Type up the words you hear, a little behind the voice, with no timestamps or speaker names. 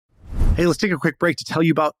Hey, let's take a quick break to tell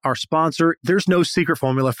you about our sponsor. There's no secret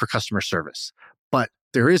formula for customer service, but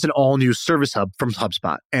there is an all-new Service Hub from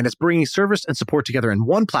HubSpot, and it's bringing service and support together in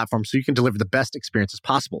one platform so you can deliver the best experiences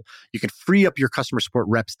possible. You can free up your customer support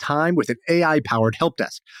reps' time with an AI-powered help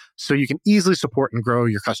desk so you can easily support and grow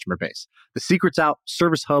your customer base. The secret's out.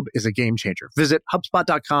 Service Hub is a game changer. Visit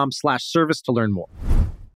HubSpot.com/service to learn more.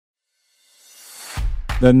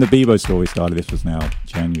 Then the Bebo story started. This was now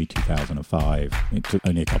January 2005. It took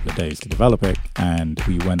only a couple of days to develop it, and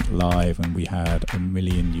we went live and we had 1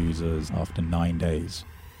 million users after 9 days.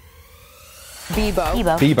 Bebo.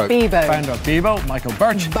 Founder of Bebo, Michael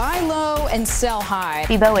Birch. Buy low and sell high.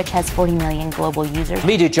 Bebo, which has 40 million global users.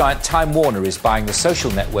 Media giant Time Warner is buying the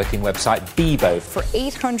social networking website Bebo For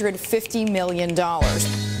 $850 million.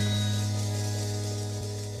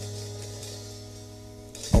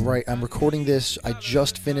 All right, I'm recording this. I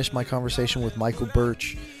just finished my conversation with Michael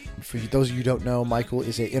Birch. For those of you who don't know, Michael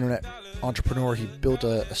is an internet entrepreneur. He built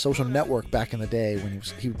a social network back in the day when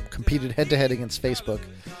he competed head-to-head against Facebook.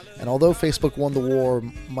 And although Facebook won the war,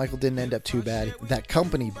 Michael didn't end up too bad. That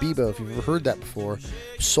company, Bebo, if you've ever heard that before,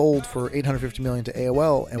 sold for $850 million to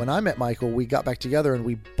AOL. And when I met Michael, we got back together and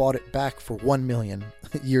we bought it back for $1 million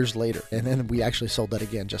years later. And then we actually sold that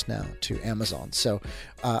again just now to Amazon. So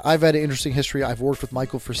I've had an interesting history. I've worked with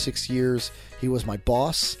Michael for 6 years. He was my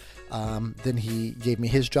boss. Then he gave me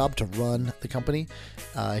his job to run the company.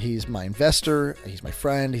 He's my investor. He's my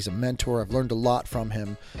friend. He's a mentor. I've learned a lot from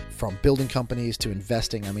him, from building companies to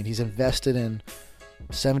investing. I mean, he's invested in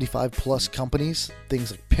 75 plus companies, things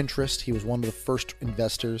like Pinterest. He was one of the first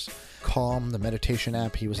investors. Calm, the meditation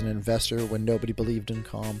app, he was an investor when nobody believed in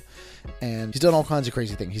Calm. And he's done all kinds of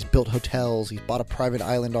crazy things. He's built hotels. He's bought a private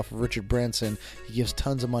island off of Richard Branson. He gives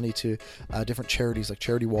tons of money to different charities like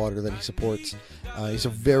Charity Water that he supports. He's a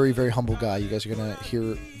very, very humble guy. You guys are going to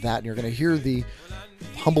hear that, and you're going to hear the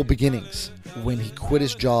humble beginnings when he quit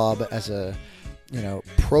his job as a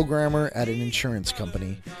programmer at an insurance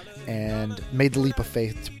company and made the leap of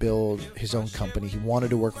faith to build his own company. He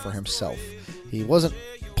wanted to work for himself. He wasn't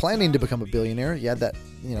planning to become a billionaire. Yeah,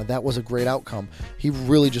 that was a great outcome. He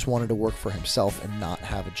really just wanted to work for himself and not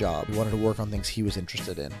have a job. He wanted to work on things he was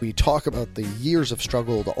interested in. We talk about the years of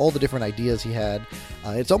struggle, all the different ideas he had.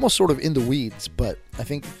 It's almost sort of in the weeds, but I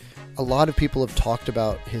think a lot of people have talked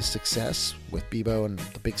about his success with Bebo and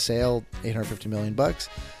the big sale, $850 million.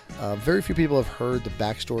 Very few people have heard the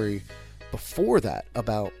backstory before that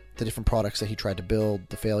about the different products that he tried to build,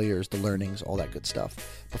 the failures, the learnings, all that good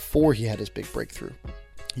stuff, before he had his big breakthrough.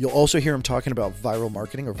 You'll also hear him talking about viral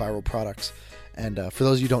marketing or viral products. And for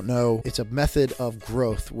those of you who don't know, it's a method of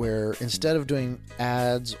growth where instead of doing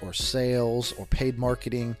ads or sales or paid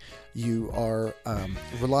marketing, you are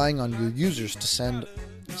relying on your users to send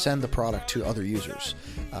the product to other users.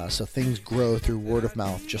 So things grow through word of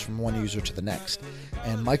mouth just from one user to the next.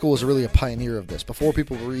 And Michael was really a pioneer of this. Before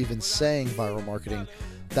people were even saying viral marketing,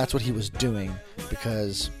 that's what he was doing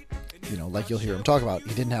because, like you'll hear him talk about,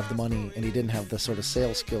 he didn't have the money and he didn't have the sort of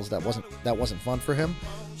sales skills that wasn't fun for him.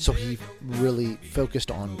 So he really focused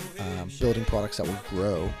on building products that would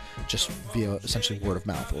grow just via essentially word of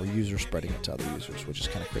mouth or users spreading it to other users, which is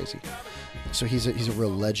kind of crazy. So he's a real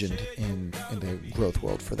legend in the growth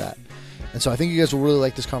world for that. And so I think you guys will really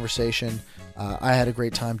like this conversation. I had a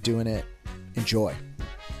great time doing it. Enjoy.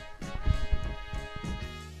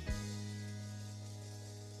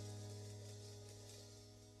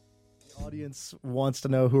 Audience wants to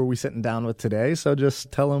know who are we sitting down with today, so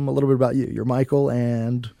just tell them a little bit about you. You're Michael,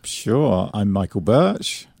 and Sure, I'm Michael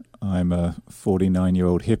Birch. I'm a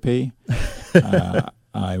 49-year-old hippie.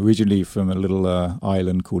 I'm originally from a little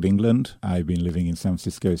island called England. I've been living in San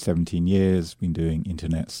Francisco 17 years, been doing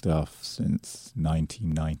internet stuff since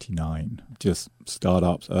 1999. Just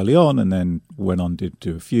startups early on, and then went on to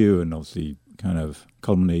do a few, and obviously kind of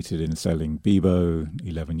culminated in selling Bebo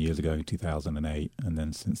 11 years ago in 2008, and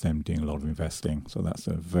then since then doing a lot of investing. So that's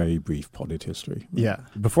a very brief potted history. Yeah.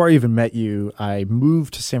 Before I even met you, I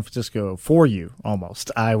moved to San Francisco for you, almost.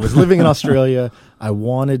 I was living in Australia. I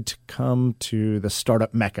wanted to come to the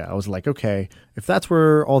startup mecca. I was like, okay, if that's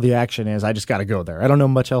where all the action is, I just got to go there. I don't know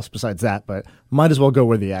much else besides that, but might as well go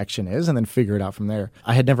where the action is and then figure it out from there.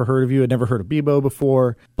 I had never heard of you. I'd never heard of Bebo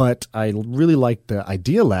before, but I really liked the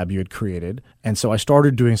idea lab you had created. And so I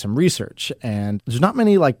started doing some research, and there's not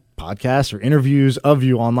many podcasts or interviews of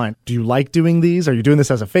you online. Do you like doing these? Are you doing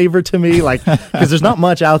this as a favor to me? Because there's not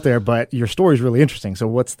much out there, but your story is really interesting. So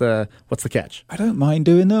what's the catch? I don't mind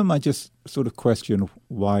doing them. I just sort of question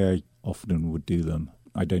why I often would do them.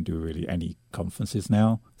 I don't do really any conferences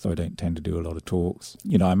now, so I don't tend to do a lot of talks.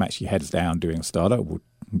 I'm actually heads down doing a startup. We'll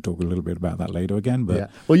can talk a little bit about that later again. But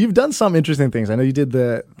well, you've done some interesting things. I know you did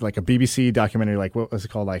a BBC documentary, like what was it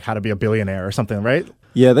called, like How to Be a Billionaire or something, right?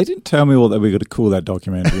 Yeah, they didn't tell me what they were going to call that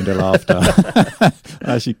documentary until after.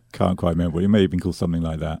 I actually can't quite remember. It may have been called something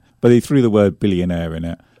like that. But they threw the word billionaire in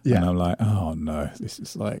it. Yeah. And I'm like, oh no, this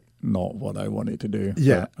is like not what I wanted to do.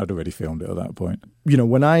 Yeah. But I'd already filmed it at that point.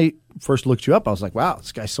 When I first looked you up, I was like, wow,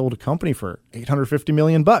 this guy sold a company for $850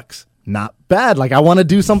 million. Not bad. Like, I want to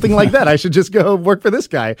do something like that. I should just go work for this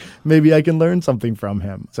guy. Maybe I can learn something from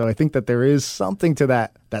him. So I think that there is something to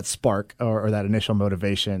that spark or that initial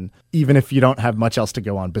motivation, even if you don't have much else to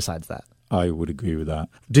go on besides that. I would agree with that.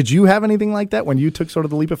 Did you have anything like that when you took sort of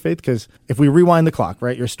the leap of faith? Because if we rewind the clock,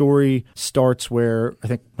 right, your story starts where I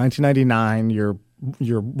think 1999,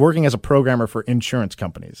 you're working as a programmer for insurance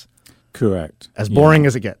companies. Correct. As boring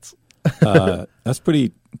as it gets. That's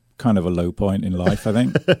pretty kind of a low point in life, I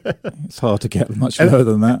think. It's hard to get much lower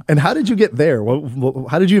than that. And how did you get there?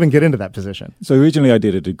 How did you even get into that position? So originally I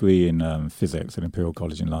did a degree in physics at Imperial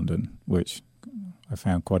College in London, which I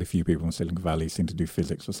found quite a few people in Silicon Valley seem to do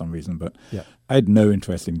physics for some reason. But I had no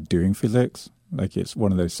interest in doing physics. Like, it's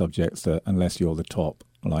one of those subjects that unless you're the top,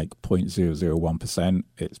 like 0.001%,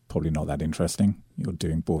 it's probably not that interesting. You're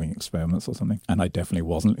doing boring experiments or something. And I definitely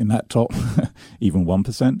wasn't in that top, even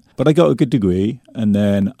 1%. But I got a good degree, and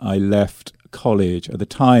then I left college. At the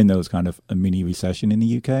time, there was kind of a mini recession in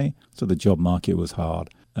the UK, so the job market was hard.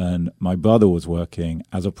 And my brother was working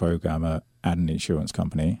as a programmer at an insurance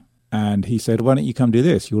company. And he said, why don't you come do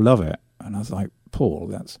this? You'll love it. And I was like,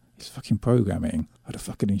 Paul, he's fucking programming at a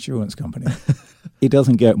fucking insurance company. It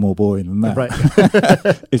doesn't get more boring than that.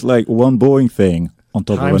 Right. It's like one boring thing on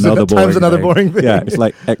top of another boring thing. Yeah, it's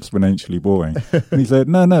like exponentially boring. And he said,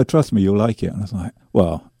 no, trust me, you'll like it. And I was like,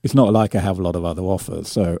 well, it's not like I have a lot of other offers,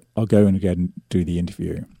 so I'll go in again and do the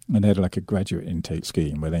interview. And they had like a graduate intake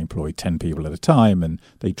scheme where they employed 10 people at a time and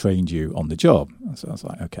they trained you on the job. And so I was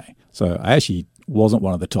like, okay. So I actually wasn't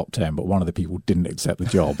one of the top 10, but one of the people didn't accept the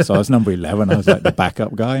job. So I was number 11. I was like the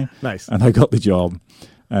backup guy. Nice. And I got the job.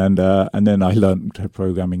 And then I learned to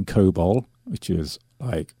program in COBOL, which is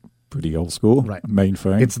like pretty old school, right?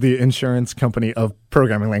 Mainframe. It's the insurance company of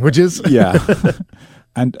programming languages. Yeah.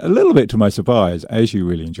 And a little bit to my surprise, I actually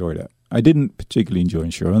really enjoyed it. I didn't particularly enjoy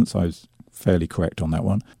insurance. I was fairly correct on that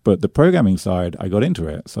one. But the programming side, I got into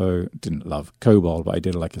it. So didn't love COBOL, but I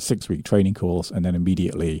did like a 6-week training course and then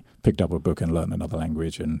immediately picked up a book and learned another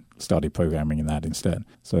language and started programming in that instead.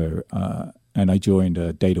 So, and I joined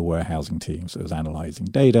a data warehousing team. So I was analyzing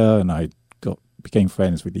data, and I became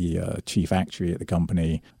friends with the chief actuary at the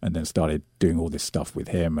company, and then started doing all this stuff with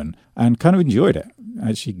him and kind of enjoyed it. I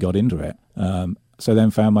actually got into it. So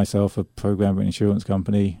then found myself a programmer at an insurance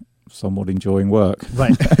company, somewhat enjoying work.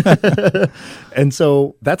 Right. And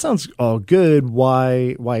so that sounds all good.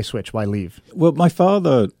 Why switch? Why leave? Well, my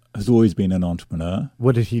father has always been an entrepreneur.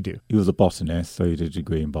 What did he do? He was a botanist, so he did a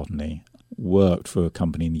degree in botany. Worked for a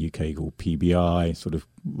company in the UK called PBI, sort of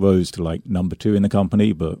rose to like number 2 in the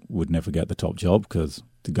company, but would never get the top job because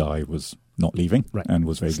the guy was not leaving, right, and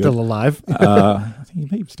was very still good. alive. I think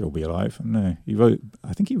he may still be alive. No,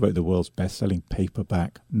 I think he wrote the world's best-selling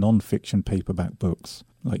non-fiction paperback books,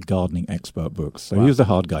 like gardening expert books. So He was a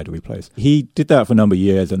hard guy to replace. He did that for a number of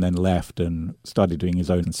years and then left and started doing his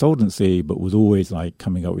own consultancy, but was always like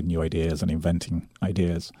coming up with new ideas and inventing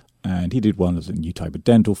ideas. And he did one as a new type of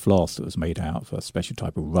dental floss that was made out of a special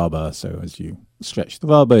type of rubber. So as you stretch the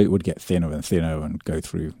rubber, it would get thinner and thinner and go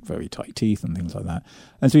through very tight teeth and things like that.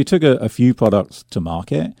 And so he took a few products to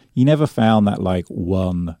market. He never found that like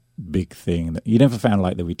one big thing. He never found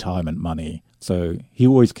like the retirement money. So he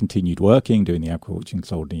always continued working, doing the agriculture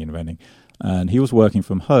consulting and inventing. And he was working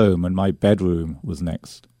from home, and my bedroom was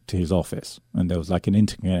next to his office, and there was like an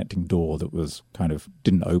interconnecting door that was kind of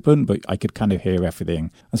didn't open, but I could kind of hear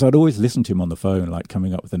everything. And so I'd always listen to him on the phone, like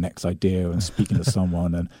coming up with the next idea and speaking to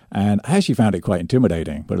someone. And I actually found it quite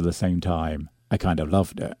intimidating, but at the same time, I kind of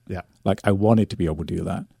loved it. Yeah. Like I wanted to be able to do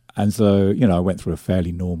that. And so, I went through a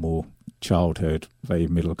fairly normal childhood, very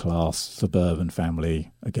middle class, suburban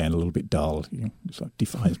family. Again, a little bit dull. It sort of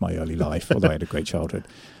defines my early life, although I had a great childhood.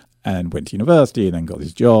 And went to university and then got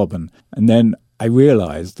this job. And then I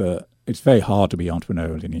realized that it's very hard to be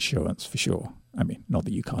entrepreneurial in insurance, for sure. I mean, not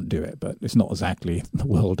that you can't do it, but it's not exactly the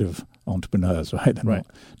world of entrepreneurs, right? They're not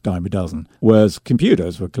dime a dozen. Whereas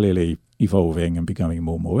computers were clearly evolving and becoming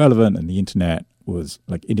more and more relevant, and the internet was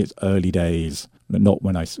like in its early days, not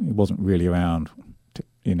when it wasn't really around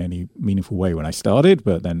in any meaningful way when I started,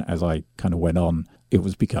 but then as I kind of went on, it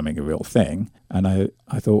was becoming a real thing. And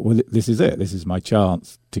I thought, well, this is it. This is my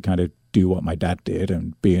chance to kind of do what my dad did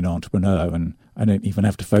and be an entrepreneur. And I don't even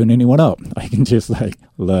have to phone anyone up. I can just like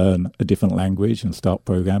learn a different language and start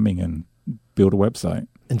programming and build a website.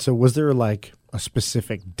 And so was there like a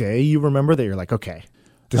specific day you remember that you're like, okay,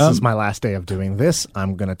 this is my last day of doing this.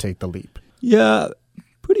 I'm going to take the leap. Yeah,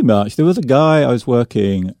 pretty much. There was a guy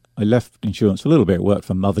I left insurance for a little bit, worked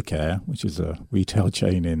for Mothercare, which is a retail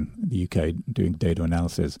chain in the UK doing data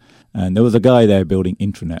analysis. And there was a guy there building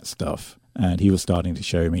intranet stuff. And he was starting to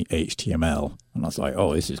show me HTML. And I was like,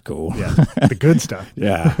 oh, this is cool. Yeah, the good stuff.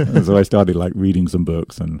 Yeah. And so I started like reading some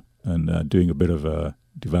books and doing a bit of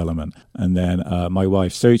development. And then my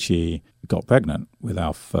wife, Sochi, got pregnant with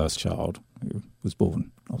our first child, who was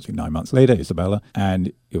born obviously 9 months later, Isabella.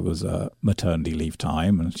 And it was maternity leave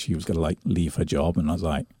time. And she was going to like leave her job. And I was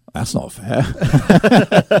like, that's not fair.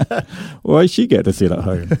 Why does she get to sit at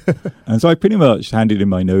home? And so I pretty much handed in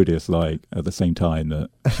my notice like at the same time that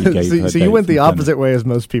she gave her So you went the opposite way as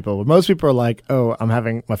most people. Most people are like, oh, I'm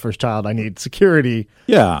having my first child. I need security.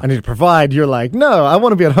 Yeah. I need to provide. You're like, no, I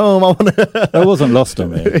want to be at home. I want to. That wasn't lost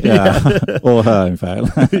on me. Yeah. Or her, in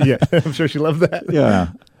fact. Yeah, I'm sure she loved that. Yeah.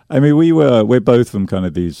 I mean, we're both from kind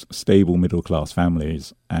of these stable middle-class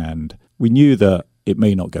families, and we knew that it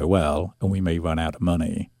may not go well and we may run out of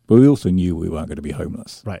money. But we also knew we weren't going to be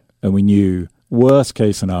homeless. Right. And we knew worst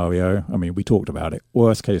case scenario, I mean, we talked about it,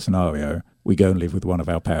 worst case scenario, we go and live with one of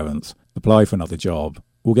our parents, apply for another job,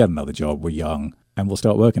 we'll get another job, we're young, and we'll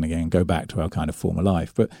start working again and go back to our kind of former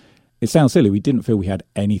life. But it sounds silly. We didn't feel we had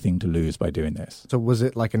anything to lose by doing this. So was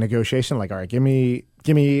it like a negotiation? Like, all right, give me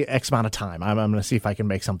X amount of time. I'm going to see if I can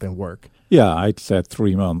make something work. Yeah, I said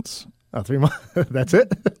 3 months. Oh, 3 months. That's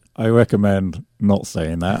it? I recommend not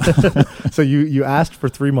saying that. So you asked for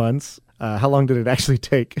 3 months. How long did it actually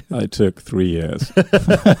take? It took 3 years.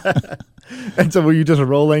 And so were you just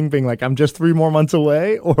rolling, being like, I'm just 3 more months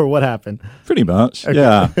away? Or what happened? Pretty much, okay.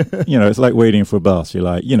 Yeah. It's like waiting for a bus. You're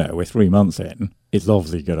like, we're 3 months in. It's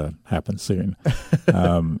obviously going to happen soon.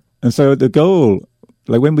 And so the goal,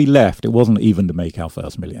 like when we left, it wasn't even to make our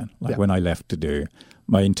first million. Like when I left to do,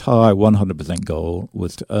 my entire 100% goal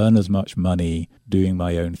was to earn as much money doing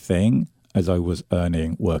my own thing as I was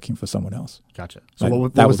earning working for someone else. Gotcha. So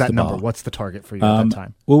like, what was that number? Bar. What's the target for you at that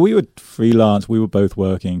time? Well, we were freelance. We were both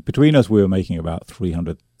working. Between us, we were making about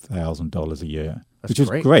 $300,000 a year, which is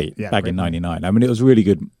great back in 99. I mean, it was really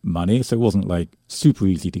good money, so it wasn't like super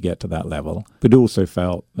easy to get to that level, but also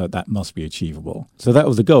felt that must be achievable. So that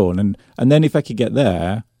was the goal. And then if I could get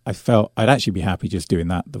there, I felt I'd actually be happy just doing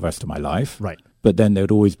that the rest of my life. Right. But then there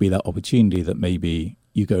would always be that opportunity that maybe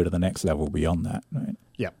you go to the next level beyond that, right?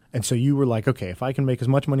 Yeah. And so you were like, okay, if I can make as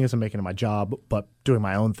much money as I'm making in my job, but doing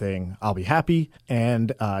my own thing, I'll be happy.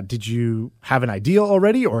 And did you have an idea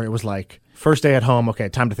already? Or it was like, first day at home, okay,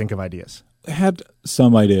 time to think of ideas? I had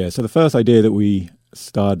some idea. So the first idea that we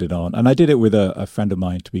started on, and I did it with a friend of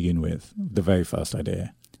mine to begin with, the very first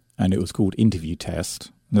idea, and it was called Interview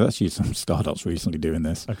Test. There's actually some startups recently doing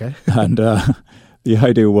this. Okay. And the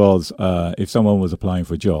idea was if someone was applying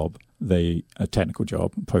for a job, a technical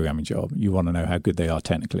job, programming job, you want to know how good they are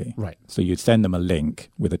technically. Right. So you'd send them a link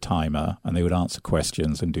with a timer and they would answer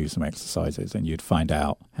questions and do some exercises and you'd find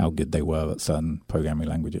out how good they were at certain programming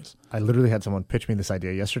languages. I literally had someone pitch me this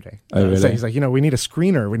idea yesterday. Oh, really? So he's like, we need a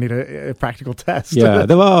screener. We need a practical test. Yeah,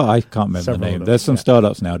 there are. I can't remember the Several name. There's some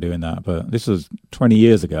startups now doing that, but this was 20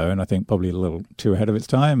 years ago and I think probably a little too ahead of its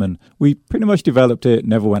time. And we pretty much developed it,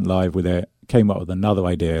 never went live with it. Came up with another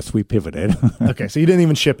idea, so we pivoted. Okay, so you didn't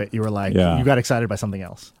even ship it. You were like, Yeah. You got excited by something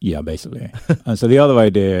else. Yeah, basically. And so the other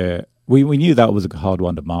idea, we knew that was a hard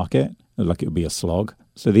one to market, like it would be a slog.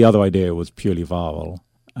 So the other idea was purely viral,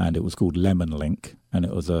 and it was called Lemon Link, and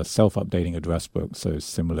it was a self-updating address book, so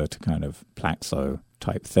similar to kind of Plaxo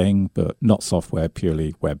type thing, but not software,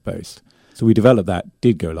 purely web-based. So we developed that,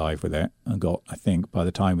 did go live with it, and got, I think, by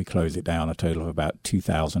the time we closed it down, a total of about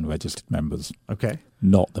 2,000 registered members. Okay.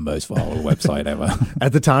 Not the most viral website ever.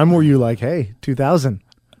 At the time, were you like, hey, 2,000,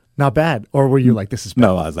 not bad? Or were you like, this is bad?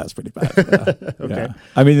 No, that's pretty bad. Yeah. Okay. Yeah.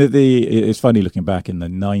 I mean, it's funny looking back in the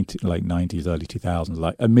 90s, early 2000s,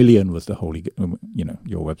 like 1 million was the holy,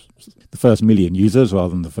 your web, the first 1 million users rather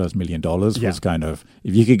than the first $1 million was kind of,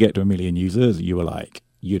 if you could get to 1 million users, you were like,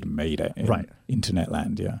 you'd made it in internet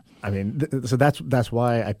land, yeah. I mean, so that's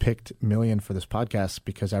why I picked Million for this podcast,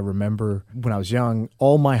 because I remember when I was young,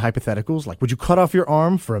 all my hypotheticals, like, would you cut off your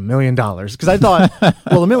arm for $1 million? Because I thought,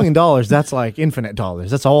 well, $1 million, that's like infinite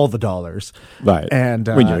dollars. That's all the dollars. Right. And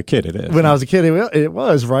when you're a kid, it is. When I was a kid, it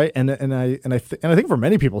was, right? And I think for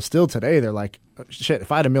many people still today, they're like, shit,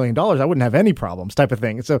 if I had $1 million, I wouldn't have any problems type of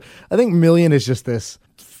thing. So I think million is just this,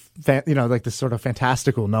 like this sort of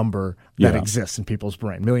fantastical number that exists in people's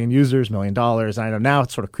brain. 1 million users, $1 million. And I know now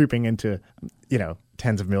it's sort of creeping into,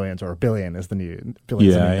 tens of millions, or a billion is the new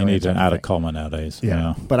billions. Yeah, you need to add a thing. comma nowadays.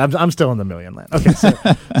 Yeah, but I'm still in the million land. Okay,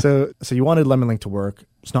 so you wanted Lemon Link to work.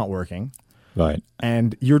 It's not working. Right.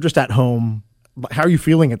 And you're just at home. How are you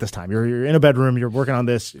feeling at this time? You're in a bedroom. You're working on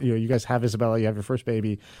this. You guys have Isabella. You have your first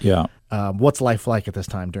baby. Yeah. What's life like at this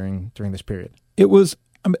time during this period? It was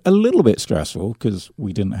a little bit stressful because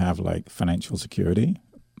we didn't have like financial security.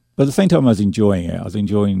 But at the same time, I was enjoying it. I was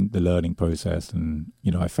enjoying the learning process, and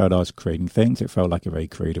I felt I was creating things. It felt like a very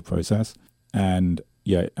creative process. And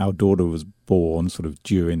yeah, our daughter was born sort of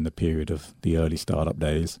during the period of the early startup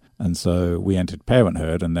days. And so we entered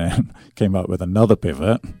parenthood and then came up with another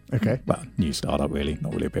pivot. Okay. Well, new startup really,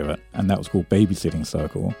 not really a pivot. And that was called Babysitting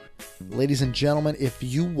Circle. Ladies and gentlemen, if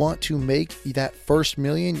you want to make that first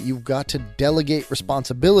million, you've got to delegate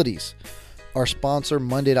responsibilities. Our sponsor,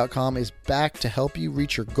 Monday.com, is back to help you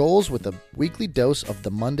reach your goals with a weekly dose of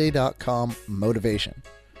the Monday.com motivation.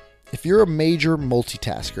 If you're a major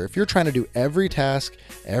multitasker, if you're trying to do every task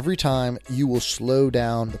every time, you will slow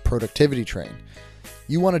down the productivity train.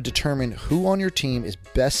 You want to determine who on your team is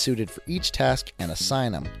best suited for each task and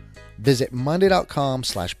assign them. Visit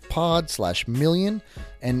monday.com/pod/million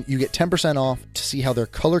and you get 10% off to see how their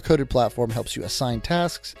color-coded platform helps you assign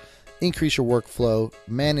tasks, increase your workflow,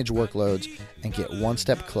 manage workloads, and get one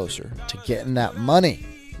step closer to getting that money.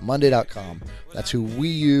 Monday.com. That's who we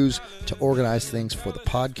use to organize things for the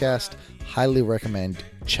podcast. Highly recommend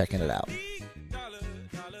checking it out.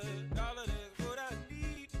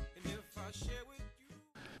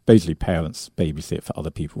 Basically, parents babysit for other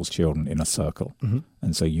people's children in a circle. Mm-hmm.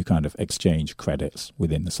 And so you kind of exchange credits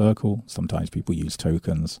within the circle. Sometimes people use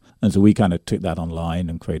tokens. And so we kind of took that online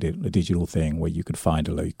and created a digital thing where you could find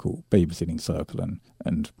a local babysitting circle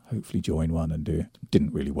and hopefully join one and do it.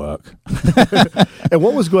 Didn't really work. And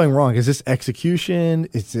what was going wrong? Is this execution?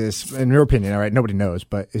 Is this, in your opinion, all right, nobody knows,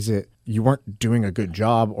 but is it you weren't doing a good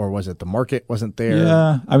job, or was it the market wasn't there?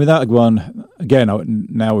 Yeah, I mean, that one, again,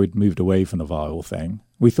 now we'd moved away from the viral thing.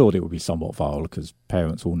 We thought it would be somewhat viral because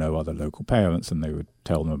parents all know other local parents and they would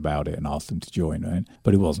tell them about it and ask them to join, right?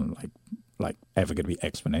 But it wasn't like ever going to be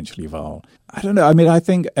exponentially viral. I don't know. I mean, I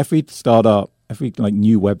think every startup, every like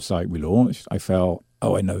new website we launched, I felt,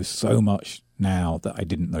 I know so much now that I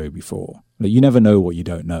didn't know before. Like, you never know what you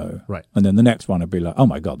don't know. Right. And then the next one would be like, oh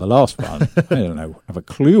my God, the last one, I don't know, have a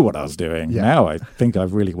clue what I was doing. Yeah. Now I think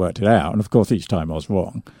I've really worked it out. And of course, each time I was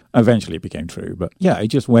wrong. Eventually it became true. But yeah, it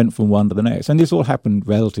just went from one to the next. And this all happened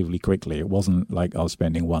relatively quickly. It wasn't like I was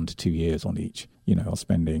spending 1 to 2 years on each. I was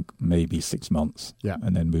spending maybe 6 months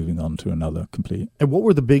and then moving on to another complete. And what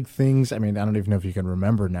were the big things? I mean, I don't even know if you can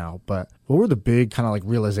remember now, but what were the big kind of like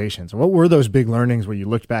realizations? What were those big learnings where you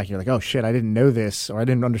looked back, you're like, oh shit, I didn't know this, or I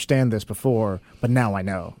didn't understand this before, but now I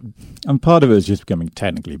know? And part of it was just becoming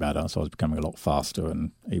technically better. So I was becoming a lot faster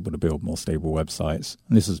and able to build more stable websites.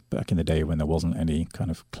 And this is back in the day when there wasn't any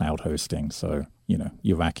kind of cloud hosting. So,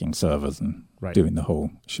 you're racking servers and doing the whole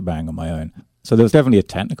shebang on my own. So there was definitely a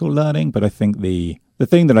technical learning, but I think the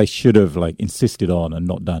thing that I should have insisted on and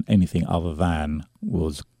not done anything other than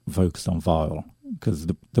was focused on viral. Because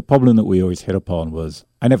the problem that we always hit upon was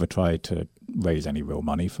I never tried to raise any real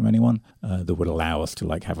money from anyone that would allow us to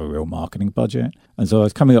have a real marketing budget. And so I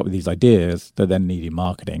was coming up with these ideas that then needed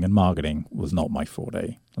marketing, and marketing was not my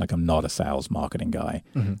forte. I'm not a sales marketing guy.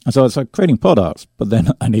 Mm-hmm. And so I was creating products, but then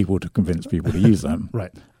unable to convince people to use them.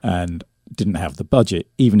 Right. And didn't have the budget.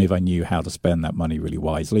 Even if I knew how to spend that money really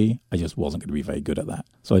wisely, I just wasn't going to be very good at that.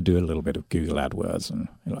 So I do a little bit of Google AdWords, and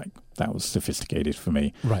that was sophisticated for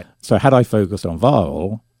me. Right. So had I focused on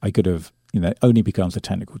viral, I could have, it only becomes a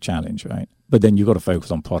technical challenge, right? But then you've got to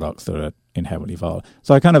focus on products that are inherently viral.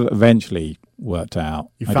 So I kind of eventually worked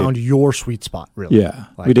out. You found your sweet spot, really. Yeah.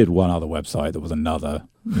 We did one other website that was another,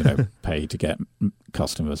 pay to get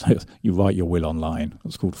customers. You write your will online. It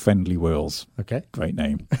was called Friendly Wills. Okay. Great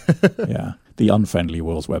name. Yeah. The Unfriendly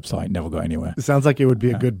Wills website never got anywhere. It sounds like it would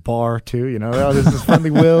be a good bar, too. This is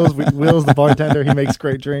Friendly Wills. Will's the bartender. He makes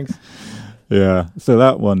great drinks. Yeah. So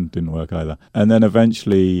that one didn't work either. And then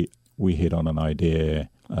eventually we hit on an idea.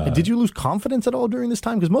 Did you lose confidence at all during this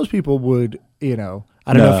time? Because most people would, I don't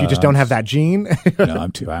know if you just don't have that gene. No,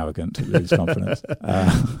 I'm too arrogant to lose confidence.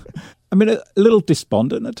 I mean, a little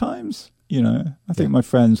despondent at times. I think my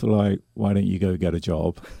friends were like, why don't you go get a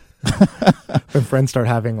job? When friends start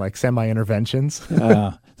having semi-interventions.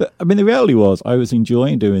 I mean, the reality was I was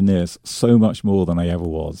enjoying doing this so much more than I ever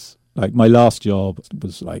was. My last job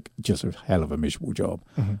was just a hell of a miserable job,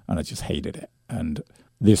 mm-hmm. and I just hated it. And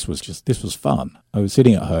this was fun. I was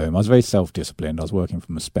sitting at home. I was very self-disciplined. I was working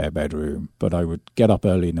from a spare bedroom, but I would get up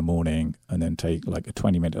early in the morning and then take like a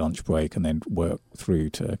 20-minute lunch break and then work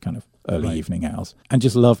through to kind of early evening hours, and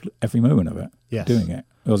just loved every moment of it, doing it.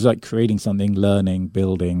 It was like creating something, learning,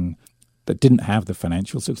 building, that didn't have the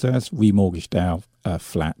financial success. Remortgaged our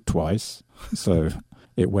flat twice. So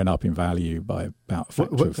it went up in value by about a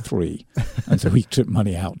factor of 3. And so we took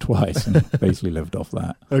money out twice and basically lived off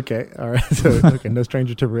that. Okay. All right. So, no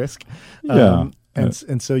stranger to risk. Yeah.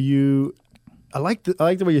 And so you... I like the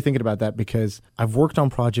way you're thinking about that, because I've worked on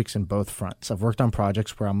projects in both fronts. I've worked on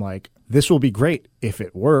projects where I'm like, this will be great if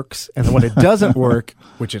it works. And then when it doesn't work,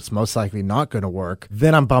 which it's most likely not going to work,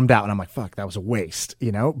 then I'm bummed out and I'm like, fuck, that was a waste,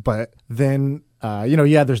 But then,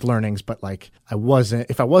 there's learnings, but like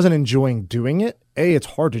if I wasn't enjoying doing it, A, it's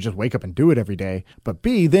hard to just wake up and do it every day. But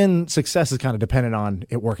B, then success is kind of dependent on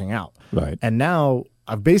it working out. Right. And now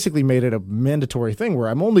I've basically made it a mandatory thing where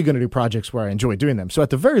I'm only going to do projects where I enjoy doing them. So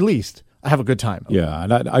at the very least, I have a good time. Yeah,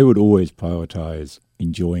 and I would always prioritize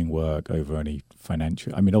enjoying work over any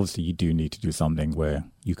financial. I mean, obviously, you do need to do something where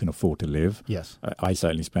you can afford to live. Yes. I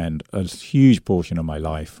certainly spend a huge portion of my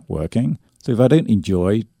life working. So if I don't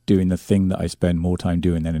enjoy doing the thing that I spend more time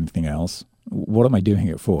doing than anything else, what am I doing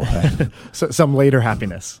it for? So, some later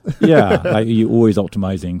happiness. Yeah, like you're always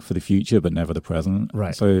optimizing for the future, but never the present.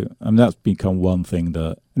 Right. So that's become one thing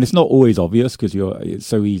that, and it's not always obvious because it's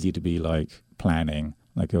so easy to be like planning.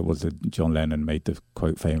 Like John Lennon made the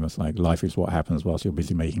quote famous, like, life is what happens whilst you're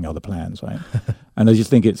busy making other plans, right? And I just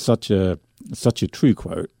think it's such a true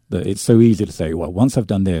quote that it's so easy to say, well, once I've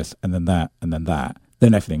done this and then that and then that,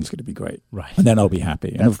 then everything's going to be great. Right. And then I'll be happy.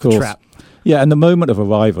 And That's of course, the trap. Yeah, and the moment of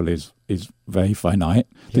arrival is very finite.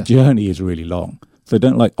 The journey is really long. So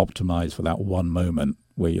don't like optimize for that one moment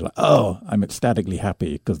where you're like, oh, I'm ecstatically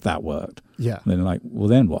happy because that worked. Yeah. And then like, well,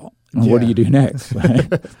 then what? And what do you do next? Right?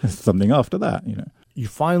 There's something after that, You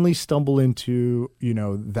finally stumble into,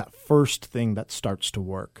 that first thing that starts to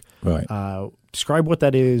work. Right. Describe what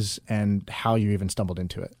that is and how you even stumbled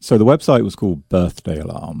into it. So the website was called Birthday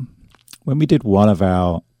Alarm. When we did one of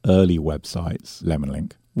our early websites,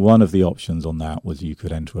 LemonLink, one of the options on that was you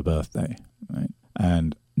could enter a birthday, right?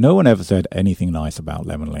 And no one ever said anything nice about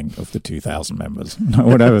LemonLink of the 2,000 members. No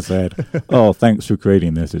one ever said, oh, thanks for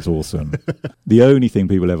creating this, it's awesome. The only thing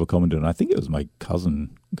people ever commented on, I think it was my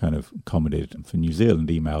cousin kind of commented from New Zealand,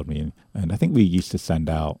 emailed me, and I think we used to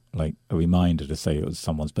send out like a reminder to say it was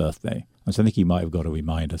someone's birthday. And so I think he might have got a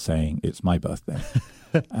reminder saying it's my birthday.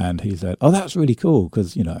 And he said, oh, that's really cool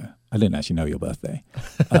because, I didn't actually know your birthday.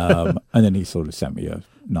 And then he sort of sent me a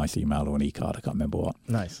nice email or an e-card, I can't remember what.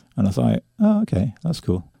 Nice. And I was like, oh, okay, that's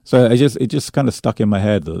cool. So it just kind of stuck in my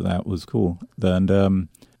head that was cool. And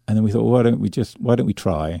then we thought, well, why don't we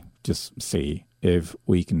try, just see if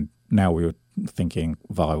we can, now we were thinking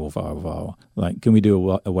viral. Like, can we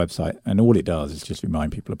do a website? And all it does is just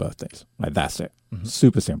remind people of birthdays. Like, that's it. Mm-hmm.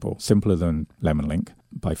 Super simple, simpler than LemonLink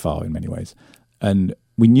by far in many ways. And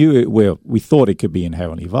we knew we thought it could be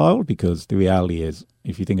inherently viral because the reality is,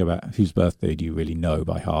 if you think about whose birthday do you really know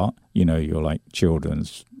by heart, your like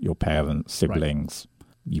children's, your parents, siblings. Right.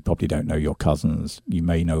 You probably don't know your cousins. You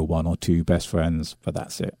may know one or two best friends, but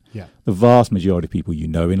that's it. Yeah. The vast majority of people you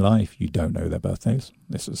know in life, you don't know their birthdays.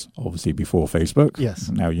 This is obviously before Facebook. Yes.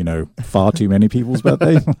 Now you know far too many people's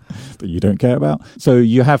birthdays that you don't care about. So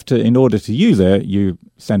you have to, in order to use it, you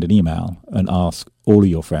send an email and ask all of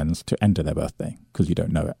your friends to enter their birthday because you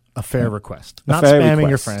don't know it. A fair request. Not spamming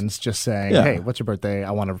your friends, just saying, hey, what's your birthday?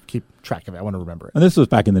 I want to keep track of it. I want to remember it. And this was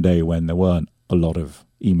back in the day when there weren't a lot of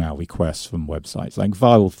email requests from websites. Like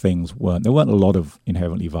viral things there weren't a lot of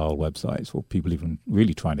inherently viral websites or people even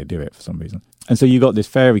really trying to do it for some reason. And so you got this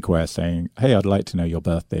fair request saying, hey, I'd like to know your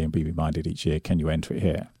birthday and be reminded each year. Can you enter it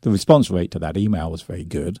here? The response rate to that email was very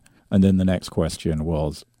good. And then the next question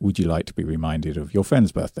was, would you like to be reminded of your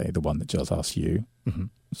friend's birthday, the one that just asked you? Mm-hmm.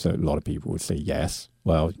 So a lot of people would say yes.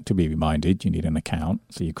 Well, to be reminded, you need an account.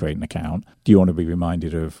 So you create an account. Do you want to be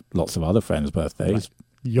reminded of lots of other friends' birthdays? Right.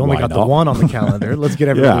 You only got the one on the calendar. Let's get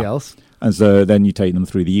everybody else. And so then you take them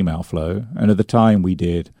through the email flow. And at the time we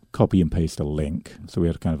did copy and paste a link. So we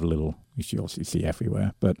had kind of a little, which you obviously see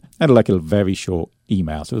everywhere, but had like a very short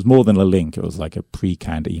email. So it was more than a link. It was like a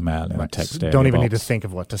pre-canned email and a text area Don't even box. need to think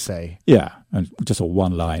of what to say. Yeah. And just a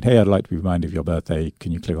one line. Hey, I'd like to be reminded of your birthday.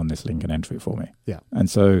 Can you click on this link and enter it for me? Yeah.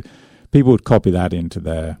 And so people would copy that into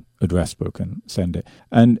their address book and send it.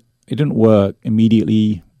 And it didn't work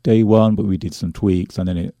immediately day one, but we did some tweaks. And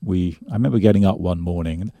then I remember getting up one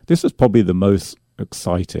morning, and this was probably the most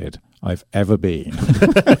excited I've ever been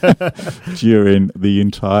during the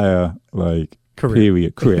entire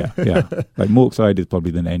career. Yeah, like more excited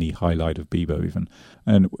probably than any highlight of Bebo even.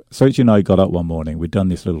 And Sochi and I got up one morning. We'd done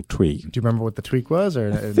this little tweak. Do you remember what the tweak was?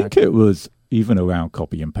 Or I think it was even around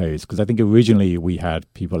copy and paste, because I think originally we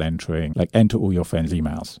had people entering, like, enter all your friends'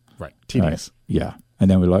 emails. Right. Tedious. Yeah. And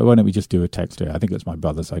then we're like, why don't we just do a text area? I think it was my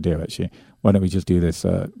brother's idea, actually. Why don't we just do this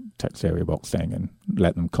text area box thing and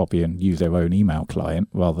let them copy and use their own email client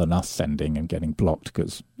rather than us sending and getting blocked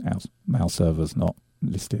because our mail server's not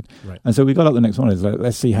listed. Right. And so we got up the next morning, like,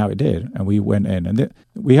 let's see how it did. And we went in and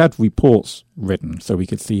we had reports written so we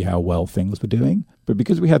could see how well things were doing. But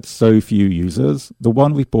because we had so few users, the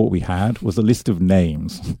one report we had was a list of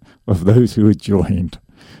names of those who had joined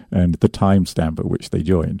and the timestamp at which they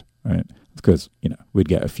joined, right? Because, we'd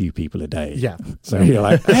get a few people a day. Yeah. So you're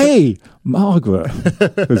like, hey, Margaret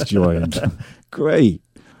has joined. Great.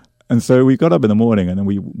 And so we got up in the morning and then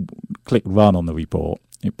we clicked run on the report.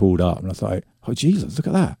 It pulled up and I was like, oh, Jesus, look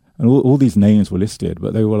at that. And all these names were listed,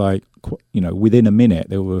 but they were like, within a minute,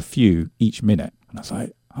 there were a few each minute. And I was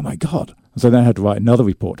like, oh my God. And so then I had to write another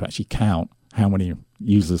report to actually count how many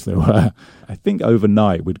users there were. I think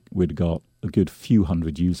overnight we'd got a good few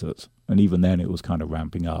hundred users. And even then it was kind of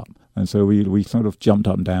ramping up. And so we sort of jumped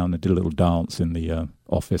up and down and did a little dance in the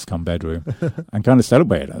office come bedroom and kind of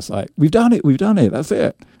celebrated. I was like, we've done it, that's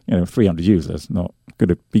it. 300 users, not going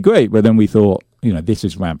to be great. But then we thought, this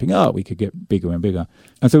is ramping up. We could get bigger and bigger.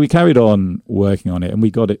 And so we carried on working on it, and we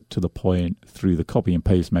got it to the point through the copy and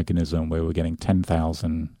paste mechanism where we're getting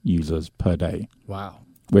 10,000 users per day. Wow.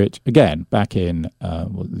 Which, again, back in,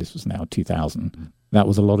 this was now 2000, that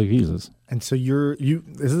was a lot of users. And so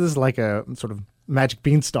this is like a sort of magic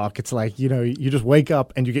beanstalk. It's like, you just wake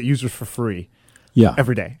up and you get users for free. Yeah.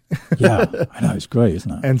 Every day. Yeah. I know. It's great,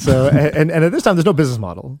 isn't it? And so, and at this time, there's no business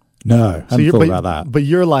model. No, I hadn't thought about that. But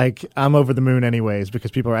you're like, I'm over the moon anyways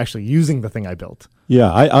because people are actually using the thing I built.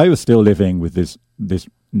 Yeah, I was still living with this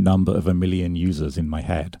number of 1 million users in my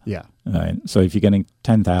head. Yeah. So if you're getting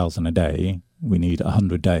 10,000 a day, we need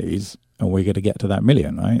 100 days, and we're going to get to that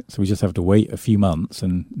million, right? So we just have to wait a few months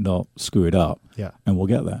and not screw it up, and we'll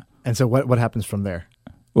get there. And so what happens from there?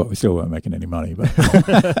 Well, we still weren't making any money,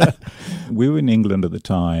 but we were in England at the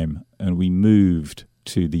time, and we moved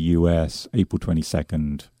to the US April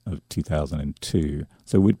 22nd of 2002.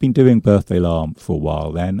 So we'd been doing Birthday Alarm for a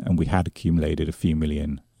while then, and we had accumulated a few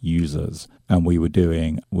million users. And we were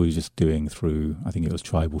just doing through, I think it was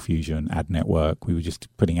Tribal Fusion ad network. We were just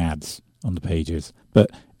putting ads on the pages. But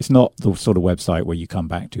it's not the sort of website where you come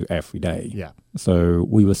back to every day. Yeah. So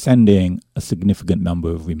we were sending a significant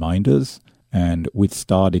number of reminders. And we'd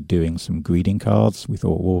started doing some greeting cards. We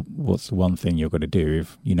thought, well, what's the one thing you're going to do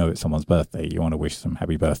if it's someone's birthday? You want to wish them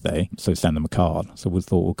happy birthday, so send them a card. So we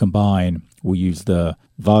thought we'll use the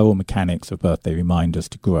viral mechanics of birthday reminders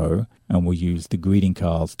to grow, and we'll use the greeting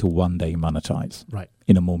cards to one day monetize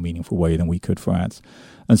in a more meaningful way than we could for ads.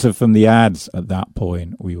 And so from the ads at that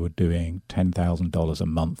point, we were doing $10,000 a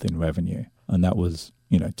month in revenue. And that was,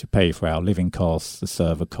 to pay for our living costs, the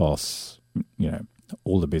server costs,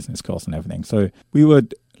 all the business costs and everything. So we were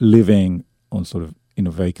living on sort of in a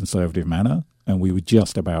very conservative manner, and we were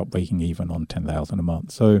just about breaking even on 10,000 a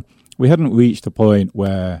month. So we hadn't reached the point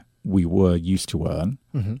where we were used to earn,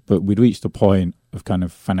 but we'd reached a point of kind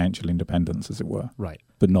of financial independence, as it were. Right.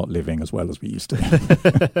 But not living as well as we used to.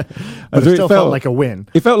 But it still felt like a win.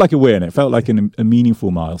 It felt like a win. It felt like a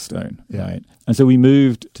meaningful milestone. Yeah. Right. And so we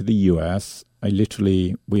moved to the US.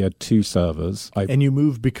 We had 2 servers. And you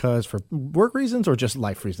moved because for work reasons or just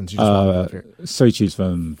life reasons? You just wanted to live here? Sochi's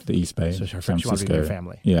from the East Bay, so San Francisco. You want to be with your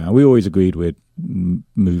family. Yeah, we always agreed we'd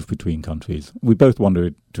move between countries. We both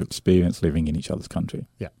wanted to experience living in each other's country.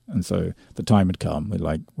 Yeah. And so the time had come. We're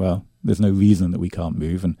like, well, there's no reason that we can't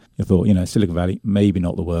move. And you thought, Silicon Valley, maybe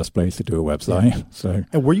not the worst place to do a website. Yeah. So.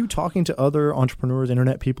 And were you talking to other entrepreneurs,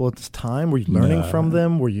 internet people at this time? Were you learning from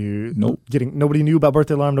them? Were you nobody knew about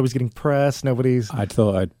Birthday Alarm? Nobody's getting press? I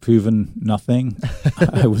thought I'd proven nothing.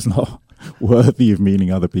 I was not worthy of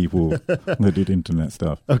meeting other people that did internet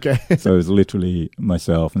stuff. Okay. So it was literally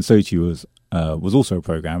myself. And Sochi was also a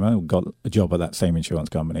programmer, got a job at that same insurance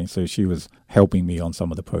company. So she was helping me on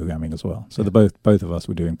some of the programming as well. So both of us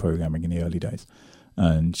were doing programming in the early days.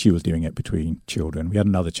 And she was doing it between children. We had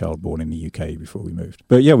another child born in the UK before we moved.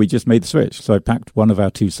 But yeah, we just made the switch. So I packed one of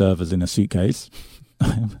our 2 servers in a suitcase,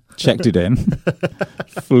 checked it in,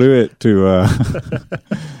 flew it to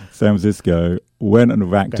San Francisco, went and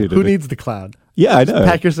racked it. Who needs the cloud? Yeah, I know.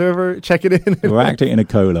 Pack your server, check it in. Racked it in a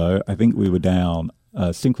colo. I think we were down,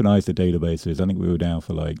 synchronized the databases. I think we were down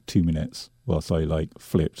for like 2 minutes whilst I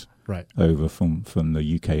flipped over from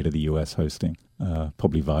the UK to the US hosting.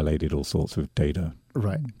 Probably violated all sorts of data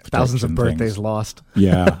Right. Thousands of protection birthdays things. lost.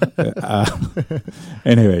 Yeah.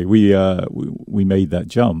 Anyway, we made that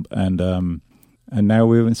jump, and now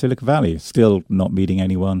we're in Silicon Valley, still not meeting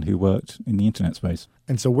anyone who worked in the internet space.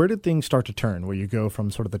 And so where did things start to turn, where you go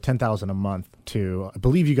from sort of the 10,000 a month to, I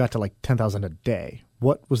believe you got to like 10,000 a day?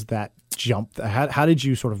 What was that jump? How did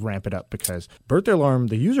you sort of ramp it up? Because Birthday Alarm,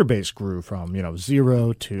 the user base grew from,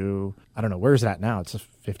 0 to, I don't know, where is that now? It's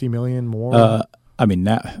 50 million more?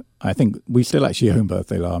 Now, I think we still actually own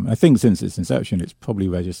Birthday Alarm. I think since its inception, it's probably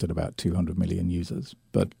registered about 200 million users,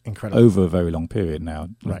 but Incredible. over a very long period now,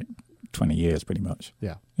 Right. 20 years pretty much.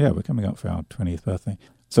 Yeah. Yeah, we're coming up for our 20th birthday.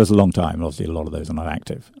 So it's a long time. Obviously, a lot of those are not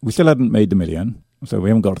active. We still hadn't made the million, so we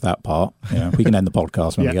haven't got to that part. We can end the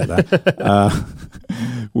podcast when we get there.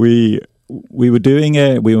 We were doing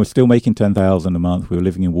it. We were still making 10,000 a month. We were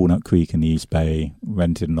living in Walnut Creek in the East Bay,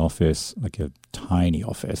 rented an office, like a tiny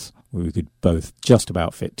office, where we could both just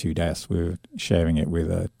about fit 2 desks. We were sharing it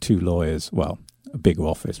with 2 lawyers. Well, a bigger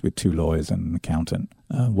office with 2 lawyers and an accountant.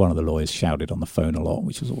 One of the lawyers shouted on the phone a lot,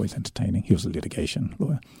 which was always entertaining. He was a litigation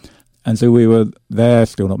lawyer. And so we were there,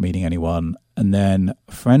 still not meeting anyone. And then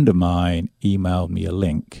a friend of mine emailed me a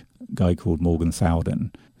link, a guy called Morgan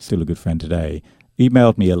Souden, still a good friend today,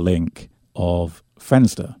 emailed me a link of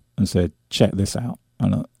Friendster and said, check this out.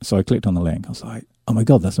 And so I clicked on the link. I was like, oh my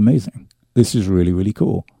God, that's amazing. This is really, really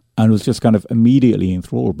cool. And was just kind of immediately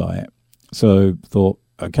enthralled by it. So thought,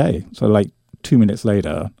 okay. So like 2 minutes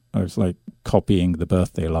later, I was like copying the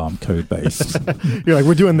Birthday Alarm code base. You're like,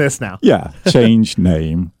 we're doing this now. Yeah, changed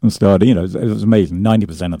name and started, it was amazing.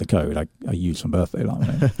 90% of the code I used from Birthday Alarm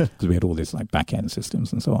because we had all these like back-end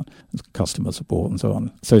systems and so on, customer support and so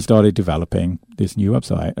on. So I started developing this new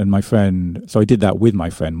website, and so I did that with my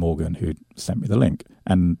friend Morgan, who sent me the link,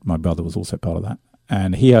 and my brother was also part of that.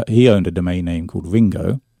 And he owned a domain name called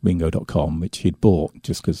Ringo.com, which he'd bought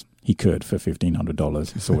just because he could for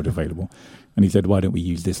 $1,500. He saw it available. And he said, why don't we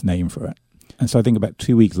use this name for it? And so I think about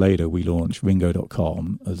 2 weeks later, we launched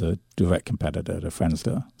Ringo.com as a direct competitor to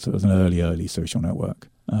Friendster. So it was an early social network.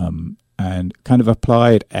 And kind of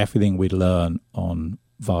applied everything we'd learned on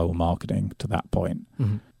viral marketing to that point.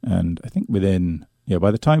 Mm-hmm. And I think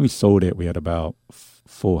by the time we sold it, we had about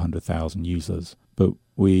 400,000 users. But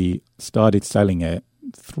we started selling it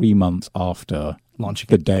 3 months after launching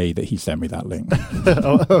the day that he sent me that link.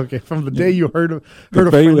 Oh, okay. From the day you heard of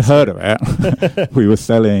it, we were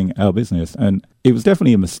selling our business, and it was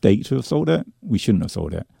definitely a mistake to have sold it. We shouldn't have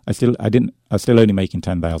sold it. I was still only making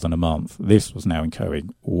 10,000 a month. This was now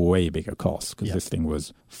incurring way bigger costs because this thing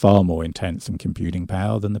was far more intense in computing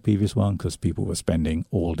power than the previous one because people were spending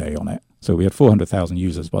all day on it. So we had 400,000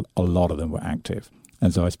 users, but a lot of them were active.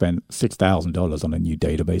 And so I spent $6,000 on a new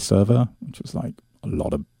database server, which was like a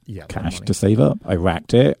lot of cash to save up. I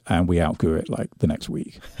racked it, and we outgrew it like the next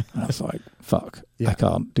week. And I was like, fuck, I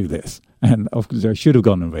can't do this. And of course, I should have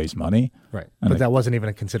gone and raised money. Right. But that wasn't even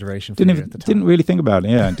a consideration for you at the time. Didn't really think about it,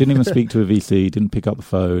 Didn't even speak to a VC, didn't pick up the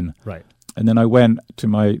phone. Right. And then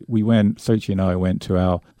Sochi and I went to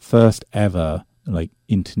our first ever like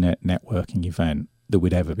internet networking event that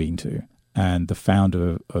we'd ever been to. And the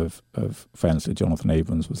founder of Friendster, Jonathan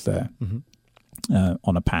Abrams, was there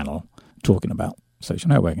on a panel talking about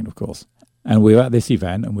social networking, of course. And we were at this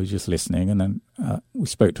event and we were just listening. And then we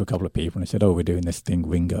spoke to a couple of people and they said, we're doing this thing,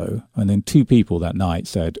 Ringo. And then 2 people that night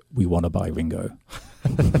said, we want to buy Ringo.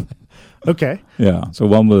 Okay. Yeah. So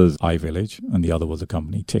one was iVillage and the other was a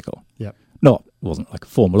company, Tickle. Yep. It wasn't like a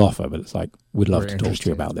formal offer, but it's like, we'd love to talk to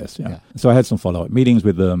you about this. Yeah. So I had some follow-up meetings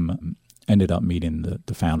with them, ended up meeting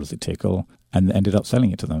the founders at Tickle and ended up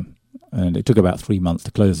selling it to them. And it took about 3 months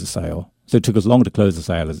to close the sale. So it took as long to close the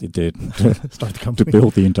sale as it did start the company, to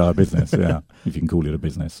build the entire business, if you can call it a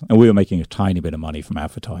business. And we were making a tiny bit of money from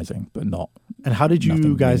advertising, but not. And how did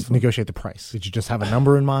you guys negotiate the price? Did you just have a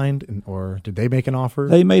number in mind, or did they make an offer?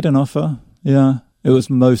 They made an offer, yeah. It was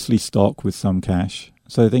mostly stock with some cash.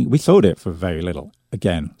 So I think we sold it for very little.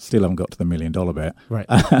 Again, still haven't got to the $1 million bit. Right.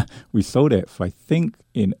 We sold it for, I think,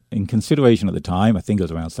 in consideration at the time, I think it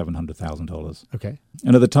was around $700,000. Okay.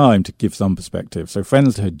 And at the time, to give some perspective, so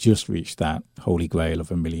Friendster had just reached that holy grail of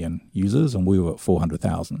 1 million users, and we were at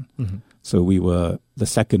 400,000. Mm-hmm. So we were the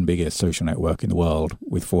second biggest social network in the world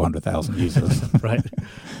with 400,000 users. Right.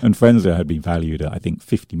 And Friendster had been valued at, I think,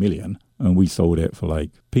 50 million, and we sold it for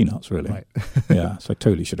like peanuts, really. Right. Yeah, so I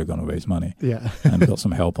totally should have gone and raised money. Yeah. And got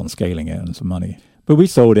some help on scaling it and some money. But we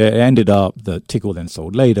sold it. It ended up, the Tickle then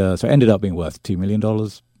sold later, so it ended up being worth $2 million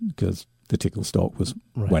because the Tickle stock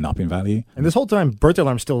went up in value. And this whole time, Birthday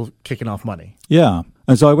Alarm's still kicking off money. Yeah.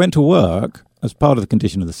 And so I went to work. As part of the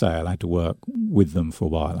condition of the sale, I had to work with them for a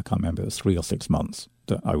while. I can't remember, it was 3 or 6 months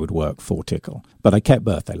that I would work for Tickle. But I kept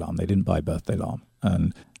Birthday Alarm. They didn't buy Birthday Alarm.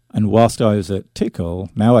 And whilst I was at Tickle,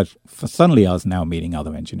 suddenly I was now meeting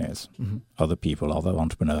other engineers, other people, other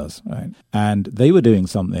entrepreneurs, right? And they were doing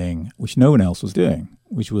something which no one else was doing,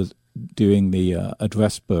 which was doing the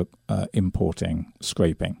address book importing,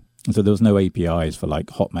 scraping. And so there was no APIs for like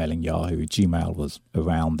Hotmail and Yahoo. Gmail was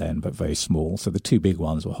around then, but very small. So the two big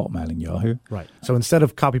ones were Hotmail and Yahoo. Right. So instead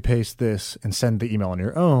of copy paste this and send the email on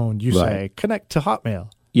your own, you say connect to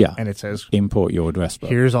Hotmail. Yeah. And it says import your address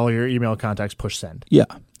book. Here's all your email contacts, push send. Yeah.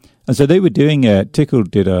 And so they were doing it. Tickle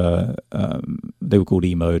did they were called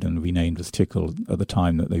eMode and renamed as Tickle at the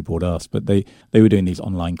time that they bought us. But they were doing these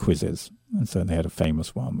online quizzes. And so they had a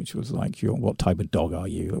famous one, which was like, what type of dog are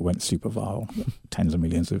you? That went super viral. Tens of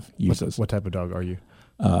millions of users. What type of dog are you?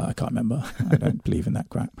 I can't remember. I don't believe in that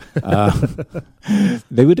crap.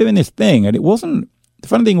 They were doing this thing, and the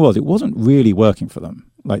funny thing was, it wasn't really working for them.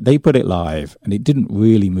 Like, they put it live, and it didn't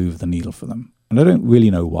really move the needle for them. And I don't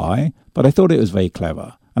really know why, but I thought it was very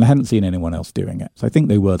clever. And I hadn't seen anyone else doing it. So I think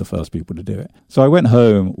they were the first people to do it. So I went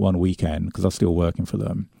home one weekend, because I was still working for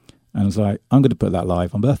them, and I was like, I'm going to put that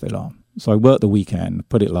live on Birthday Alarm. So I worked the weekend,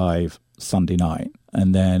 put it live Sunday night,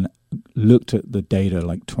 and then looked at the data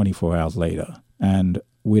like 24 hours later, and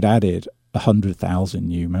we'd added 100,000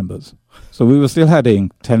 new members. So we were still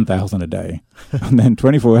adding 10,000 a day. And then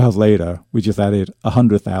 24 hours later, we just added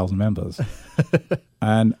 100,000 members.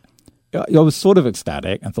 And I was sort of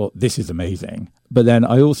ecstatic and thought, this is amazing. But then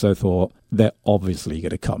I also thought, they're obviously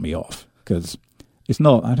going to cut me off, because I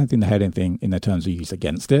don't think they had anything in their terms of use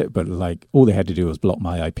against it, but like all they had to do was block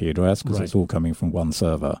my IP address, because it's all coming from one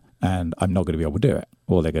server, and I'm not going to be able to do it.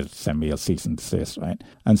 Or they're going to send me a cease and desist, right?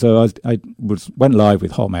 And so I went live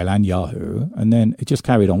with Hotmail and Yahoo, and then it just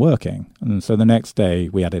carried on working. And so the next day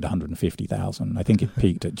we added 150,000. I think it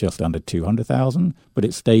peaked at just under 200,000, but